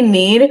 Like, we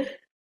need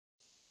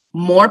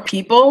more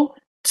people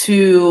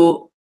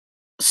to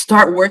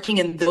start working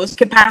in those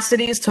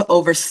capacities to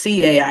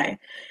oversee AI.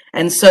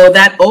 And so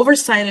that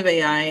oversight of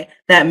AI,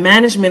 that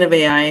management of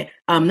AI,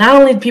 not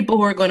only people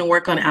who are going to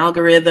work on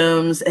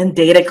algorithms and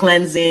data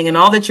cleansing and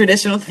all the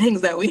traditional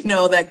things that we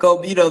know that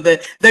go, the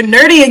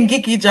nerdy and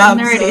geeky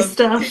jobs. Nerdy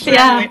stuff,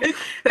 yeah.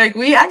 Like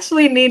we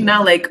actually need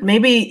now, like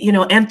maybe,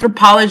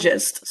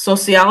 anthropologists,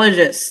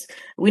 sociologists.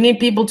 We need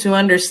people to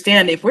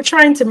understand if we're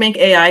trying to make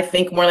AI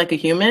think more like a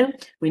human,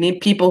 we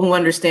need people who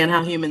understand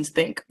how humans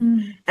think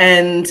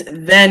and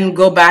then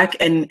go back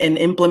and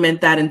implement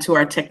that into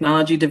our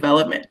technology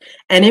development.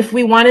 And if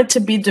we want it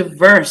to be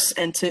diverse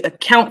and to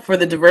account for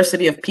the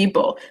diversity of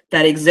people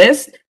that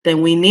exist,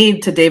 then we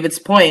need, to David's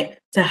point,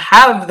 to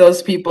have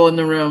those people in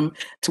the room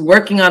to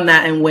working on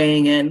that and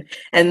weighing in.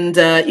 And,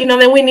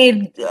 then we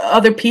need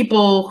other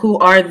people who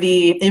are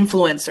the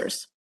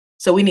influencers.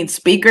 So we need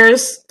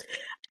speakers,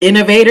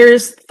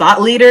 innovators,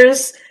 thought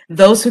leaders,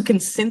 those who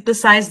can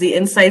synthesize the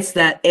insights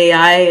that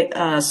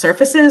AI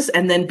surfaces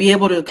and then be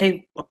able to,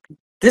 okay,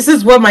 this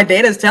is what my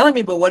data is telling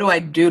me, but what do I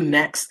do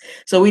next?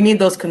 So we need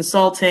those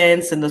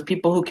consultants and those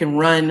people who can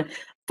run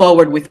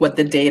forward with what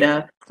the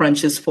data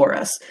crunches for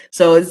us.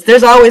 So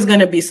there's always going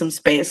to be some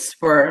space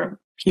for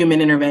human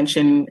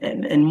intervention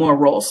and more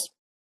roles.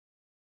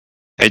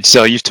 Hey,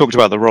 so you've talked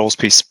about the roles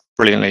piece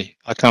brilliantly.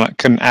 I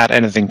couldn't add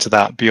anything to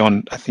that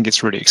beyond, I think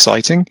it's really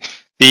exciting.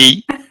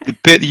 The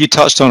bit that you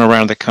touched on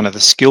around the kind of the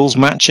skills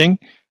matching,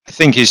 I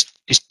think is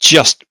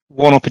just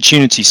one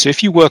opportunity. So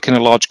if you work in a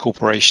large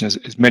corporation,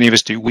 as many of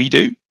us do, we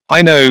do,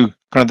 I know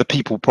kind of the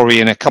people probably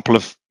in a couple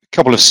of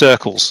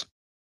circles.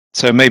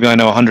 So maybe I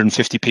know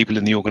 150 people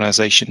in the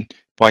organization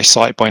by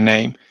sight, by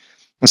name.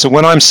 And so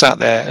when I'm sat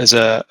there as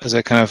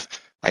a kind of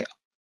like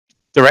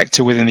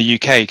director within the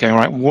UK going,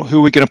 right, who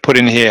are we going to put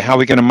in here? How are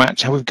we going to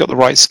match? How we've got the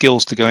right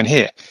skills to go in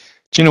here?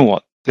 Do you know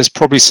what? There's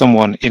probably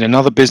someone in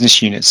another business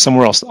unit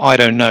somewhere else that I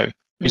don't know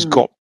who's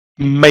got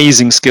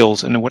amazing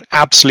skills and would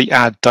absolutely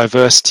add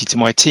diversity to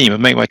my team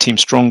and make my team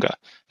stronger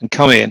and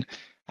come in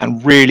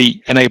and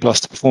really enable us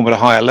to perform at a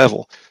higher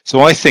level. So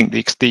I think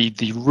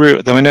the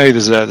route, though I know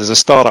there's a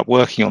startup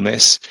working on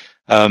this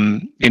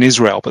in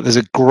Israel, but there's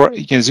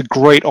a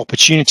great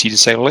opportunity to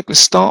say, well, let's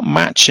start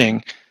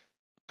matching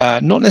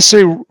not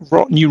necessarily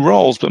new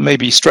roles, but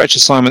maybe stretch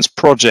assignments,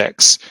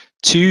 projects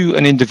to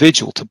an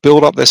individual to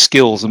build up their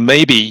skills, and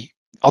maybe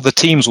other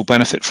teams will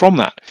benefit from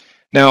that.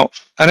 Now,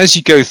 and as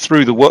you go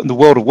through the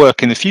world of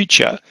work in the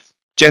future,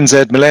 Gen Z,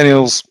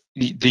 millennials,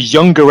 the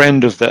younger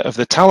end of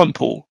the talent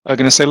pool are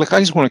going to say, look, I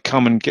just want to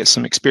come and get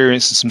some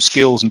experience and some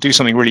skills and do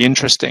something really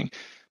interesting,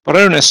 but I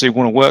don't necessarily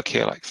want to work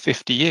here like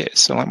 50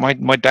 years. So like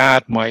my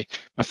dad, my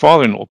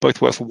father-in-law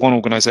both work for one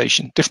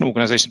organization, different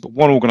organizations, but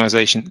one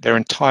organization their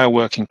entire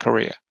working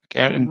career.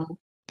 Okay? And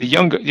the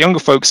younger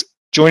folks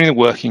joining the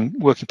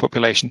working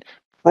population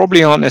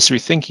probably aren't necessarily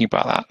thinking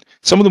about that.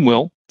 Some of them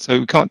will, so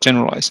we can't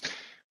generalize.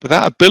 But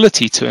that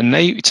ability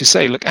to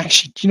say, look,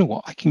 actually, do you know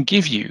what? I can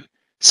give you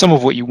some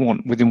of what you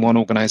want within one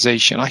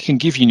organization. I can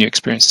give you new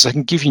experiences. I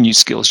can give you new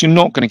skills. You're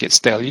not going to get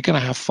stale. You're going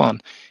to have fun.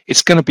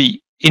 It's going to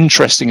be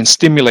interesting and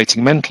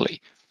stimulating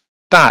mentally.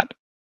 That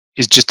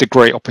is just a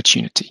great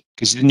opportunity,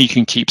 because then you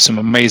can keep some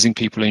amazing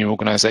people in your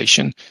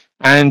organization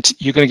and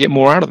you're going to get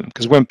more out of them.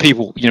 Because when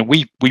people,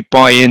 we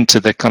buy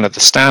into the kind of the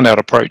standout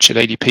approach at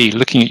ADP,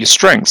 looking at your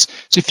strengths.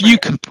 So if you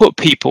can put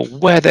people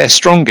where they're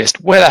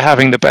strongest, where they're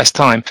having the best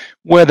time,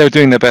 where they're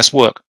doing their best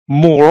work,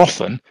 more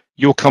often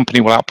your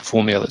company will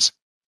outperform the others.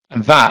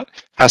 And that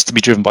has to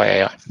be driven by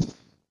AI.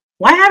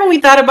 Why haven't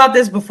we thought about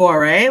this before,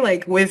 right?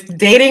 Like with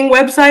dating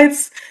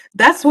websites,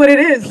 that's what it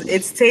is.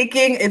 It's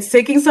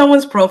taking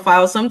someone's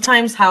profile,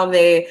 sometimes how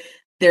their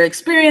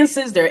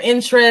experiences, their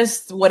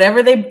interests,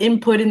 whatever they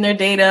input in their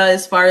data,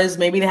 as far as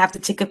maybe they have to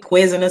take a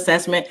quiz and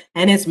assessment,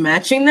 and it's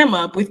matching them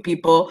up with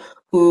people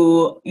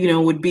who,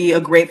 would be a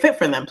great fit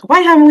for them. So why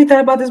haven't we thought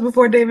about this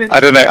before, David? I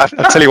don't know.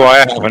 I'll tell you why I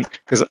haven't,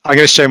 because I'm going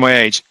to show my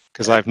age,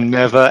 because I've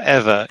never,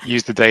 ever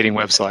used a dating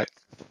website.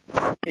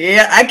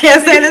 Yeah, I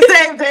can't say the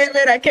same,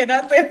 David. I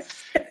cannot say the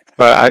same.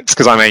 But it's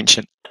because I'm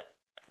ancient.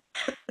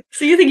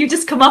 So you think you've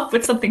just come up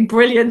with something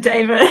brilliant,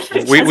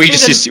 David? We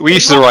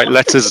used to write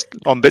letters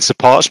on bits of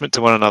parchment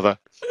to one another.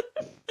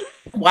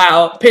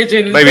 Wow,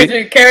 pigeon,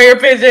 carrier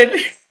pigeon.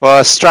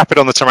 Well, strap it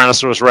on the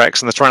Tyrannosaurus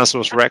Rex, and the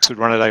Tyrannosaurus Rex would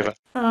run it over.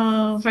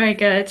 Oh, very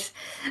good.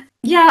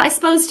 Yeah, I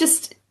suppose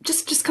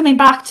just coming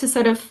back to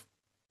sort of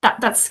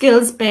that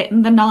skills bit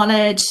and the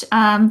knowledge.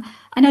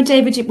 I know,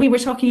 David, we were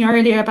talking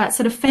earlier about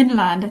sort of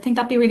Finland. I think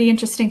that'd be really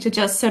interesting to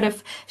just sort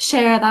of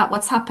share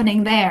what's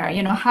happening there.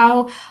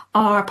 How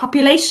are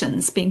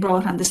populations being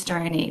brought on this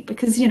journey?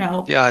 Because,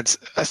 Yeah,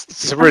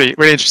 it's a really,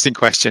 really interesting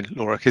question,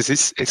 Laura, because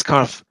it's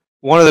kind of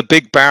one of the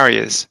big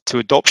barriers to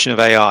adoption of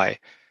AI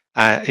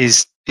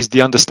is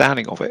the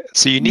understanding of it.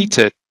 So you need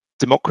to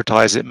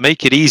democratize it,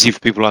 make it easy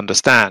for people to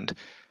understand,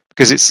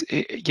 because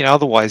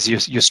otherwise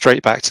you're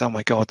straight back to, oh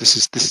my God, this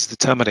is the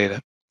Terminator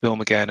film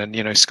again, and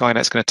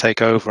Skynet's going to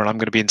take over and I'm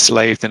going to be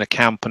enslaved in a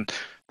camp and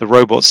the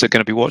robots are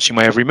going to be watching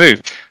my every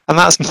move. And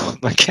that's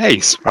not the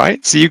case,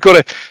 right? So you've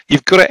got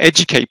to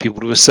educate people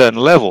to a certain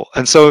level.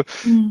 And so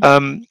one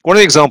of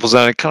the examples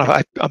that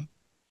I'm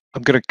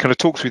I'm going to kind of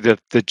talk through the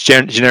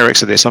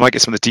generics of this. I might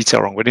get some of the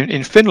detail wrong, but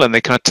in Finland,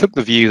 they kind of took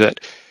the view that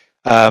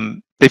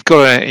they've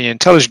got an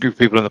intelligent group of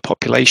people in the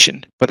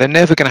population, but they're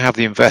never going to have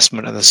the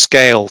investment and the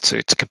scale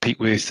to compete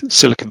with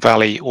Silicon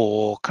Valley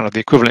or kind of the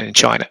equivalent in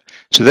China.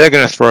 So they're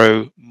going to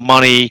throw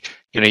money.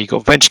 You've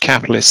got venture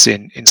capitalists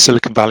in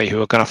Silicon Valley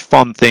who are going to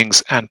fund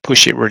things and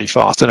push it really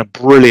fast and are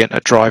brilliant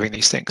at driving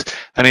these things.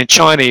 And in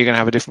China, you're going to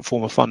have a different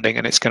form of funding,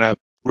 and it's going to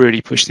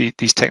really push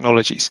these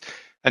technologies.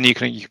 And you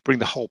can bring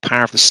the whole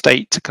power of the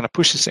state to kind of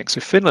push this thing.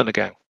 So Finland are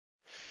going,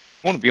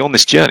 I want to be on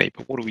this journey,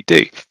 but what do we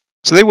do?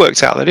 So they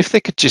worked out that if they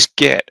could just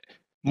get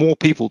more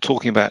people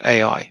talking about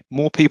AI,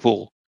 more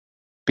people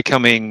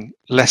becoming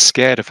less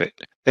scared of it,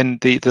 then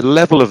the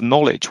level of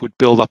knowledge would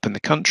build up in the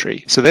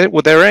country. So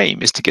their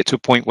aim is to get to a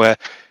point where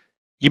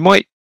you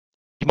might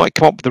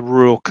come up with a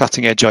real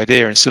cutting edge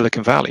idea in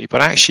Silicon Valley,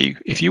 but actually,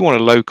 if you want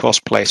a low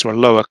cost place or a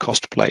lower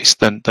cost place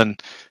than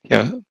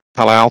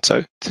Palo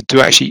Alto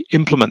to actually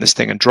implement this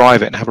thing and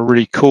drive it and have a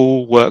really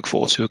cool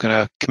workforce who are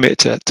going to commit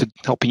to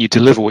helping you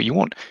deliver what you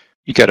want,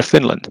 you go to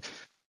Finland.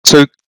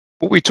 So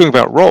what we're talking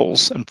about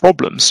roles and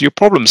problems, your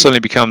problem suddenly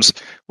becomes,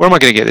 where am I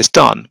going to get this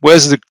done?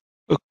 Where's a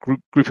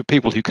group of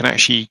people who can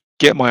actually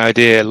get my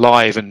idea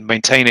live and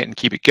maintain it and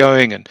keep it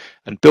going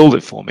and build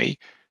it for me?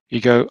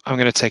 You go, I'm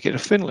going to take it to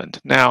Finland.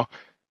 Now,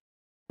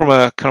 from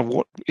a kind of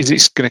what is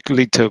this going to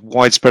lead to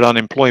widespread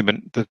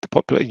unemployment, the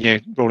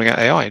population, rolling out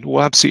AI?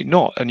 Well, absolutely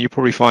not. And you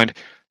probably find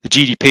the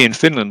GDP in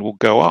Finland will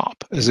go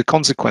up as a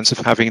consequence of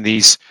having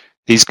these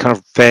kind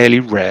of fairly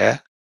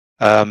rare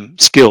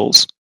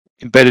skills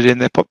embedded in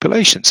their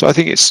population. So I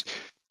think it's,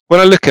 when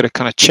I look at a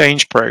kind of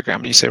change program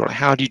and you say, well,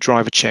 how do you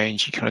drive a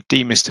change? You kind of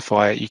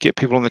demystify it, you get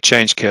people on the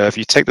change curve,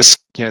 you take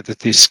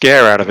the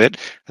scare out of it,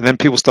 and then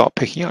people start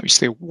picking up. You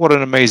say, what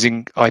an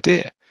amazing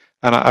idea.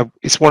 And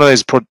it's one of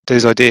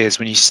those ideas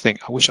when you just think,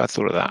 I wish I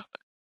thought of that.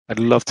 I'd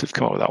love to have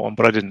come up with that one,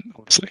 but I didn't,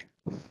 obviously.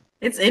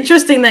 It's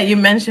interesting that you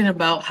mentioned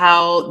about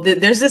how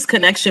there's this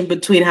connection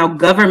between how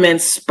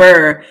governments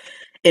spur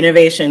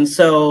innovation.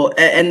 So,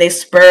 and they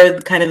spur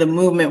kind of the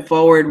movement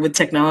forward with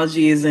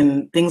technologies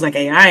and things like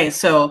AI.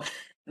 So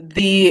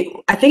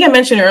I think I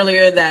mentioned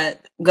earlier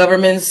that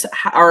governments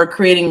are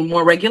creating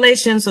more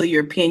regulations. So the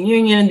European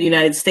Union, the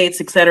United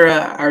States, et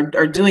cetera,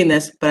 are doing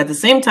this. But at the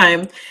same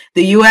time,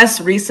 the US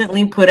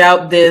recently put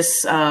out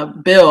this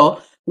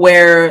bill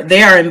where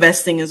they are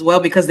investing as well,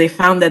 because they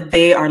found that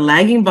they are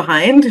lagging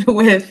behind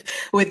with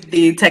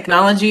the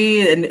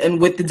technology and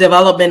with the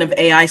development of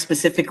AI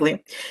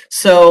specifically.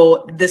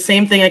 So the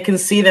same thing, I can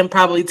see them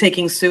probably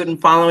taking suit and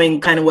following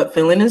kind of what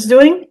Finland is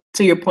doing,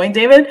 to your point,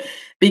 David,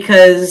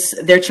 because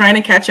they're trying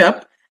to catch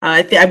up.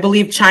 I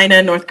believe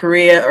China, North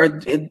Korea, or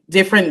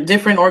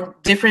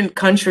different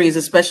countries,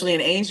 especially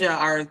in Asia,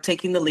 are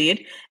taking the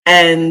lead,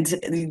 and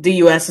the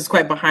US is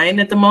quite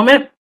behind at the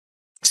moment.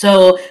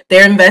 So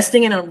they're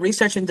investing in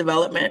research and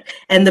development.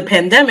 And the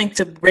pandemic,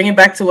 to bring it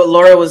back to what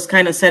Laura was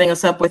kind of setting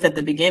us up with at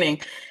the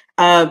beginning,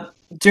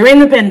 during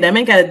the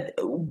pandemic,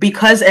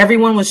 because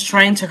everyone was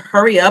trying to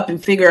hurry up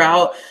and figure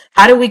out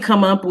how do we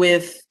come up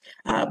with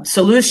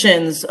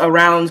solutions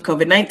around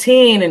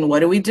COVID-19 and what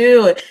do we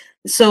do?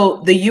 So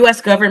the US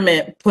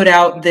government put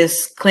out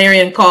this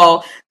clarion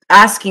call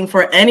asking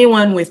for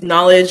anyone with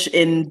knowledge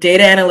in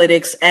data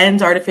analytics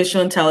and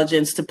artificial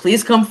intelligence to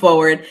please come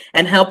forward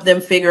and help them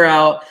figure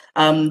out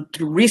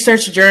through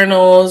research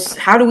journals,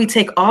 how do we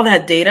take all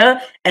that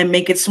data and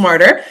make it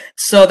smarter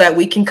so that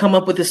we can come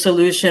up with a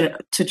solution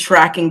to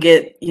track and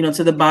get,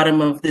 to the bottom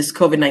of this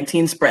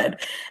COVID-19 spread.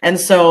 And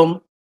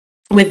so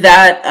with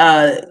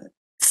that,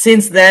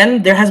 since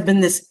then, there has been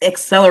this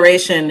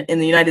acceleration in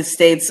the United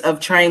States of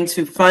trying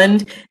to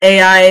fund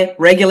AI,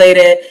 regulate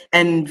it,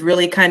 and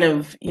really kind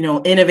of,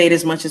 innovate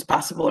as much as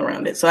possible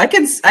around it. So I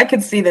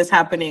could see this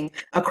happening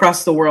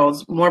across the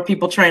world, more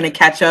people trying to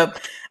catch up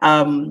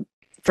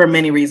for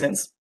many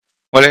reasons.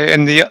 Well,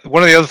 and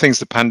one of the other things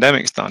the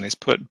pandemic's done is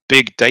put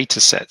big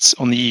data sets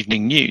on the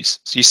evening news.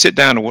 So you sit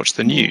down and watch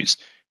the news,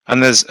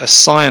 and there's a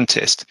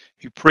scientist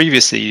who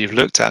previously you've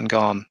looked at and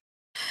gone,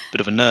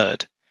 bit of a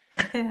nerd.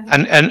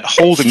 And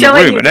holding the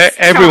room, and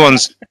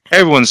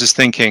everyone's just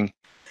thinking,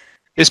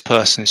 this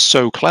person is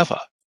so clever,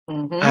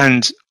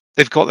 and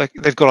they've got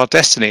our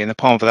destiny in the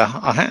palm of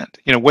our hand.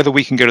 Whether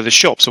we can go to the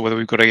shops or whether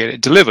we've got to get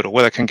it delivered, or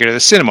whether I can go to the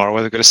cinema, or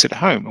whether I've got to sit at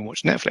home and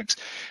watch Netflix,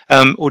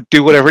 or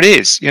do whatever it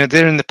is.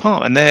 They're in the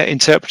palm and they're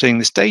interpreting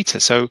this data.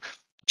 So,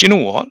 do you know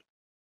what?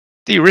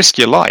 De-risk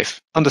your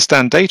life,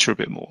 understand data a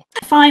bit more.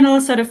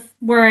 Final sort of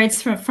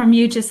words from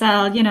you,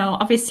 Giselle.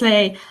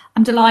 Obviously,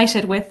 I'm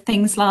delighted with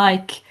things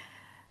like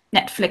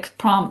Netflix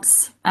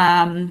prompts,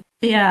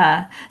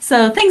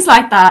 so things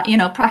like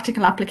that,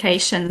 practical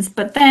applications.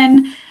 But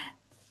then,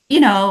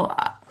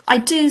 I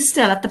do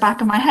still, at the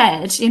back of my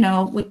head,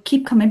 we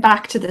keep coming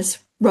back to this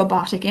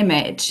robotic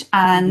image.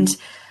 And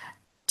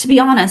to be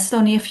honest,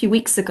 only a few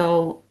weeks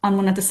ago on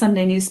one of the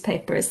Sunday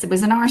newspapers, there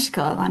was an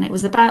article, and it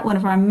was about one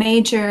of our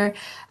major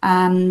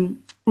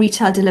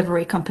retail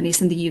delivery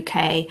companies in the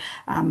UK.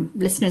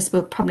 Listeners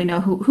will probably know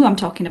who I'm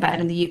talking about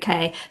in the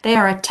UK. They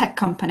are a tech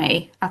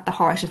company at the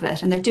heart of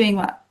it, and they're doing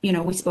what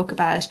we spoke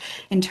about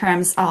in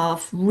terms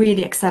of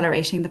really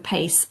accelerating the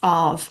pace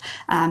of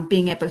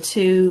being able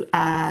to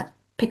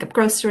pick up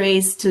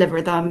groceries,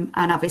 deliver them,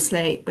 and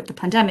obviously with the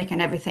pandemic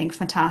and everything,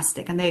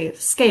 fantastic. And they're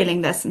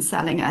scaling this and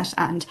selling it.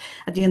 And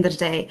at the end of the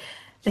day,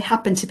 they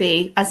happen to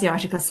be, as the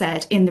article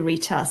said, in the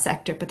retail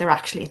sector, but they're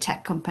actually a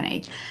tech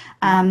company.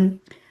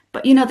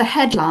 But the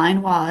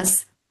headline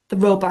was, "The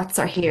robots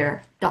are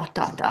here, dot,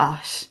 dot,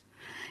 dot."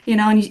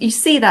 And you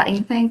see that and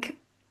you think,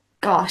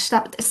 gosh,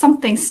 that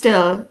something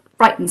still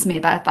frightens me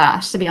about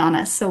that, to be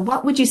honest. So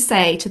what would you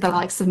say to the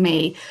likes of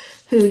me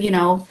who,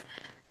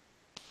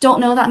 don't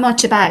know that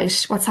much about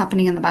what's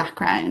happening in the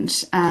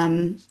background?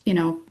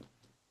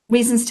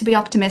 Reasons to be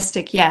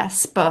optimistic,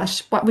 yes,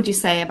 but what would you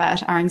say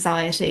about our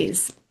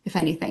anxieties, if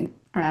anything,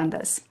 around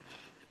this?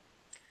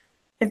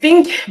 I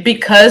think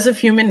because of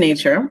human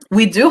nature,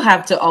 we do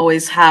have to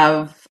always we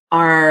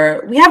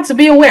have to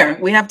be aware.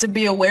 We have to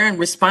be aware and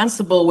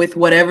responsible with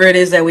whatever it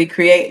is that we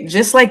create.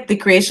 Just like the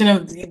creation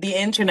of the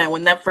internet,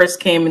 when that first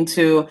came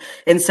into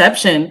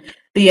inception,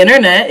 the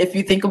internet, if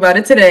you think about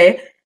it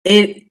today,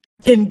 it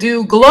can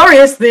do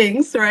glorious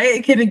things, right?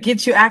 It can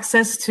get you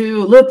access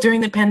to, look,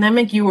 during the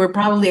pandemic, you were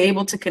probably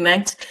able to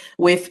connect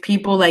with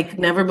people like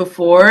never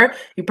before.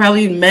 You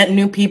probably met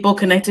new people,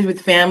 connected with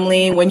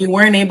family when you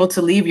weren't able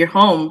to leave your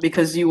home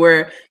because you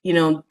were,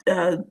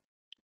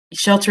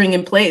 sheltering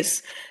in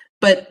place.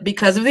 But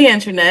because of the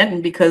internet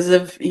and because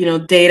of,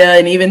 data,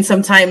 and even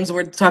sometimes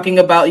we're talking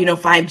about,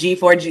 5G,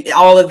 4G,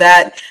 all of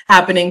that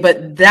happening,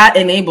 but that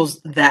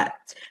enables that.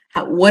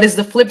 What is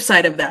the flip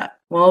side of that?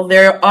 Well,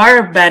 there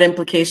are bad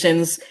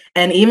implications.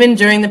 And even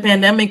during the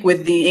pandemic,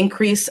 with the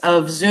increase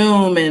of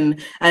Zoom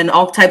and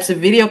all types of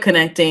video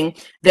connecting,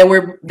 there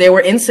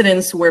were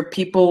incidents where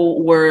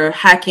people were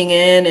hacking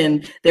in,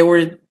 and there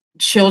were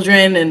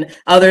children and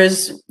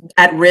others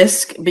at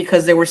risk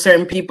because there were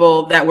certain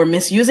people that were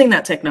misusing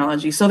that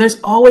technology. So there's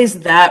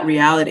always that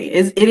reality.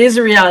 It is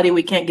a reality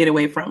we can't get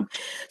away from.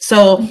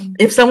 So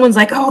if someone's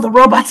like, "Oh, the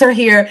robots are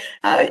here,"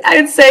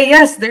 I'd say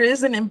yes, there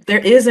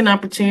is an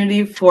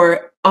opportunity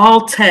for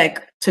all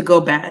tech to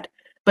go bad.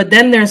 But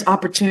then there's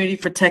opportunity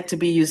for tech to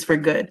be used for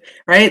good,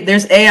 right?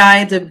 There's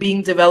AI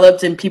being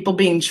developed and people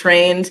being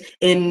trained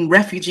in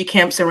refugee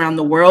camps around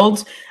the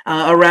world,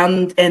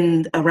 around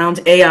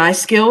AI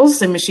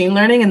skills and machine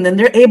learning, and then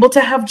they're able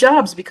to have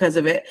jobs because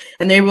of it,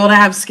 and they're able to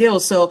have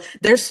skills. So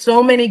there's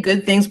so many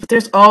good things, but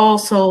there's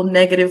also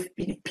negative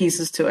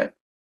pieces to it.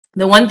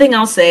 The one thing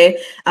I'll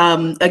say,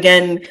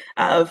 again,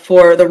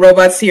 for the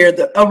robots here,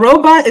 a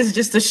robot is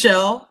just a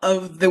shell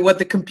of what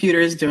the computer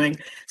is doing.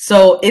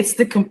 So it's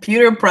the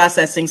computer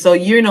processing. So,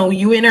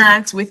 you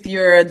interact with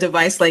your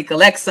device like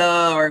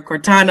Alexa or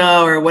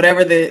Cortana or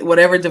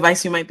whatever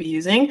device you might be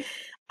using.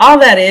 All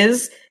that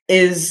is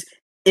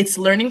it's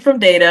learning from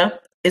data.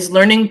 It's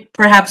learning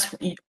perhaps,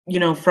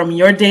 from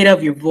your data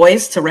of your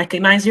voice to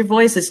recognize your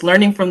voice. It's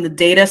learning from the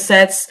data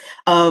sets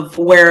of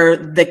where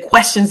the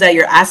questions that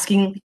you're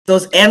asking,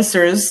 those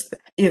answers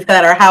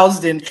that are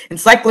housed in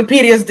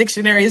encyclopedias,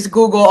 dictionaries,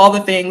 Google, all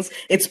the things.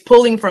 It's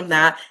pulling from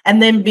that and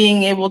then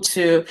being able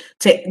to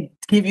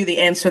give you the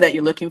answer that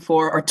you're looking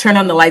for, or turn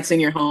on the lights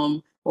in your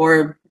home,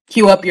 or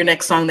queue up your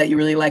next song that you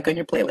really like on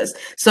your playlist.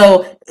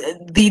 So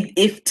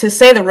if to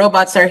say the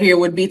robots are here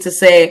would be to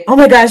say, "Oh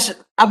my gosh,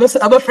 I'm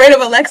afraid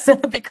of Alexa,"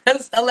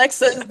 because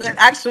Alexa is the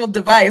actual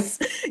device,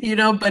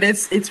 but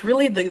it's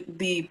really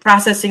the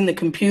processing, the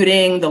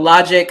computing, the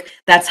logic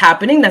that's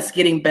happening, that's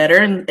getting better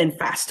and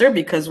faster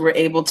because we're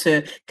able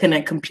to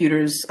connect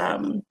computers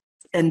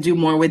and do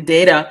more with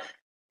data,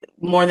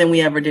 more than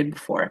we ever did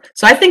before.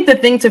 So I think the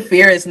thing to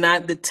fear is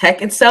not the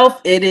tech itself.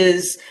 It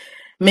is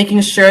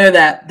making sure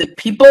that the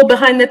people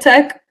behind the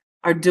tech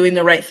are doing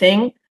the right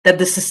thing, that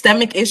the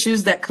systemic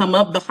issues that come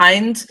up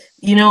behind,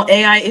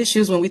 AI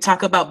issues, when we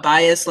talk about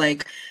bias,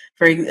 like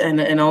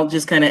and I'll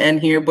just kind of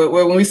end here, but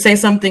when we say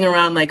something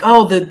around like,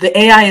 "Oh, the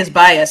AI is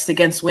biased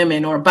against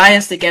women or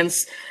biased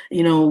against,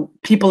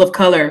 people of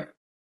color,"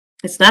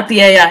 it's not the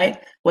AI.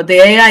 What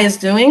the AI is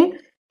doing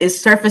is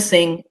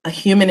surfacing a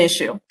human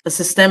issue, a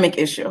systemic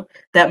issue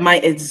that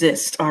might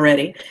exist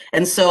already.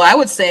 And so I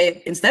would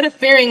say, instead of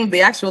fearing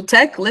the actual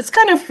tech, let's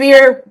kind of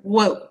fear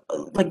what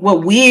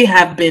we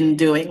have been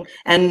doing,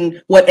 and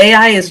what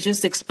AI is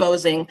just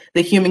exposing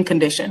the human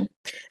condition.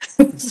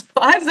 So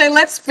I'd say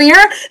let's fear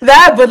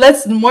that, but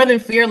let's more than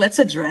fear, let's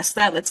address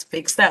that. Let's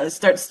fix that. Let's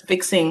start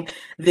fixing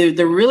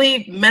the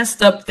really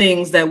messed up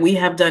things that we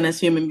have done as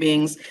human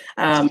beings.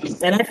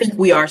 And I think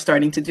we are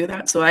starting to do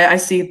that. So I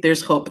see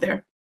there's hope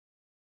there.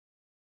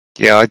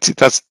 Yeah,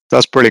 that's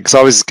brilliant. Because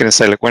I was going to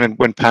say, like,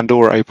 when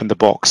Pandora opened the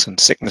box and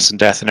sickness and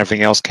death and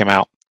everything else came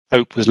out,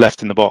 hope was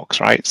left in the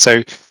box, right?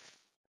 So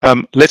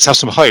let's have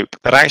some hope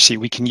that actually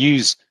we can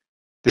use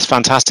this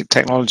fantastic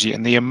technology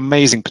and the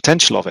amazing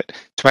potential of it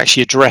to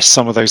actually address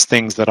some of those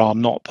things that are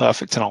not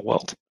perfect in our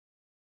world.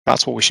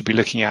 That's what we should be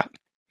looking at.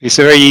 It's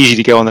very easy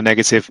to go on the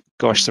negative,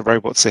 "Gosh, the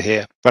robots are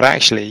here," but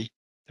actually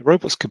the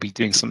robots could be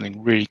doing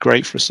something really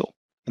great for us all.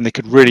 and they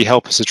could really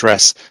help us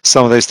address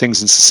some of those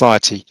things in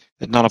society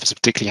that none of us are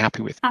particularly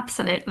happy with.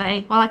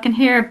 Absolutely. Well, I can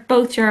hear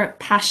both your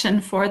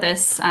passion for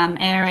this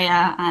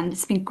area, and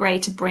it's been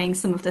great to bring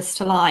some of this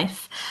to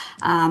life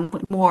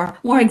with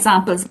more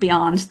examples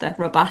beyond the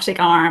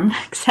robotic arm,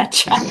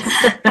 etc.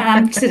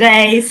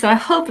 Today. So I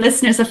hope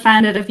listeners have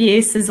found it of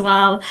use as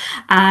well,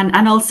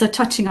 and also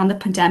touching on the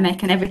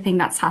pandemic and everything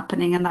that's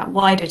happening and that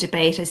wider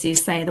debate, as you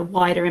say, the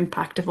wider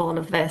impact of all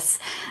of this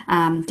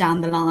down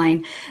the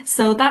line.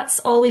 So that's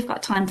all we've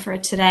got time for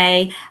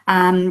today.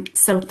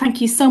 So thank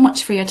you so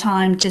much for your time,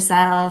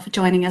 Giselle, for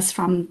joining us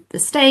from the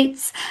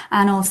States,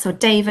 and also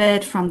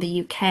David from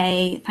the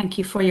UK. Thank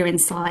you for your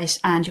insight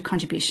and your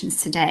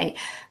contributions today.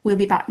 We'll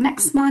be back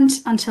next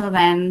month. Until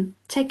then,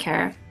 take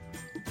care.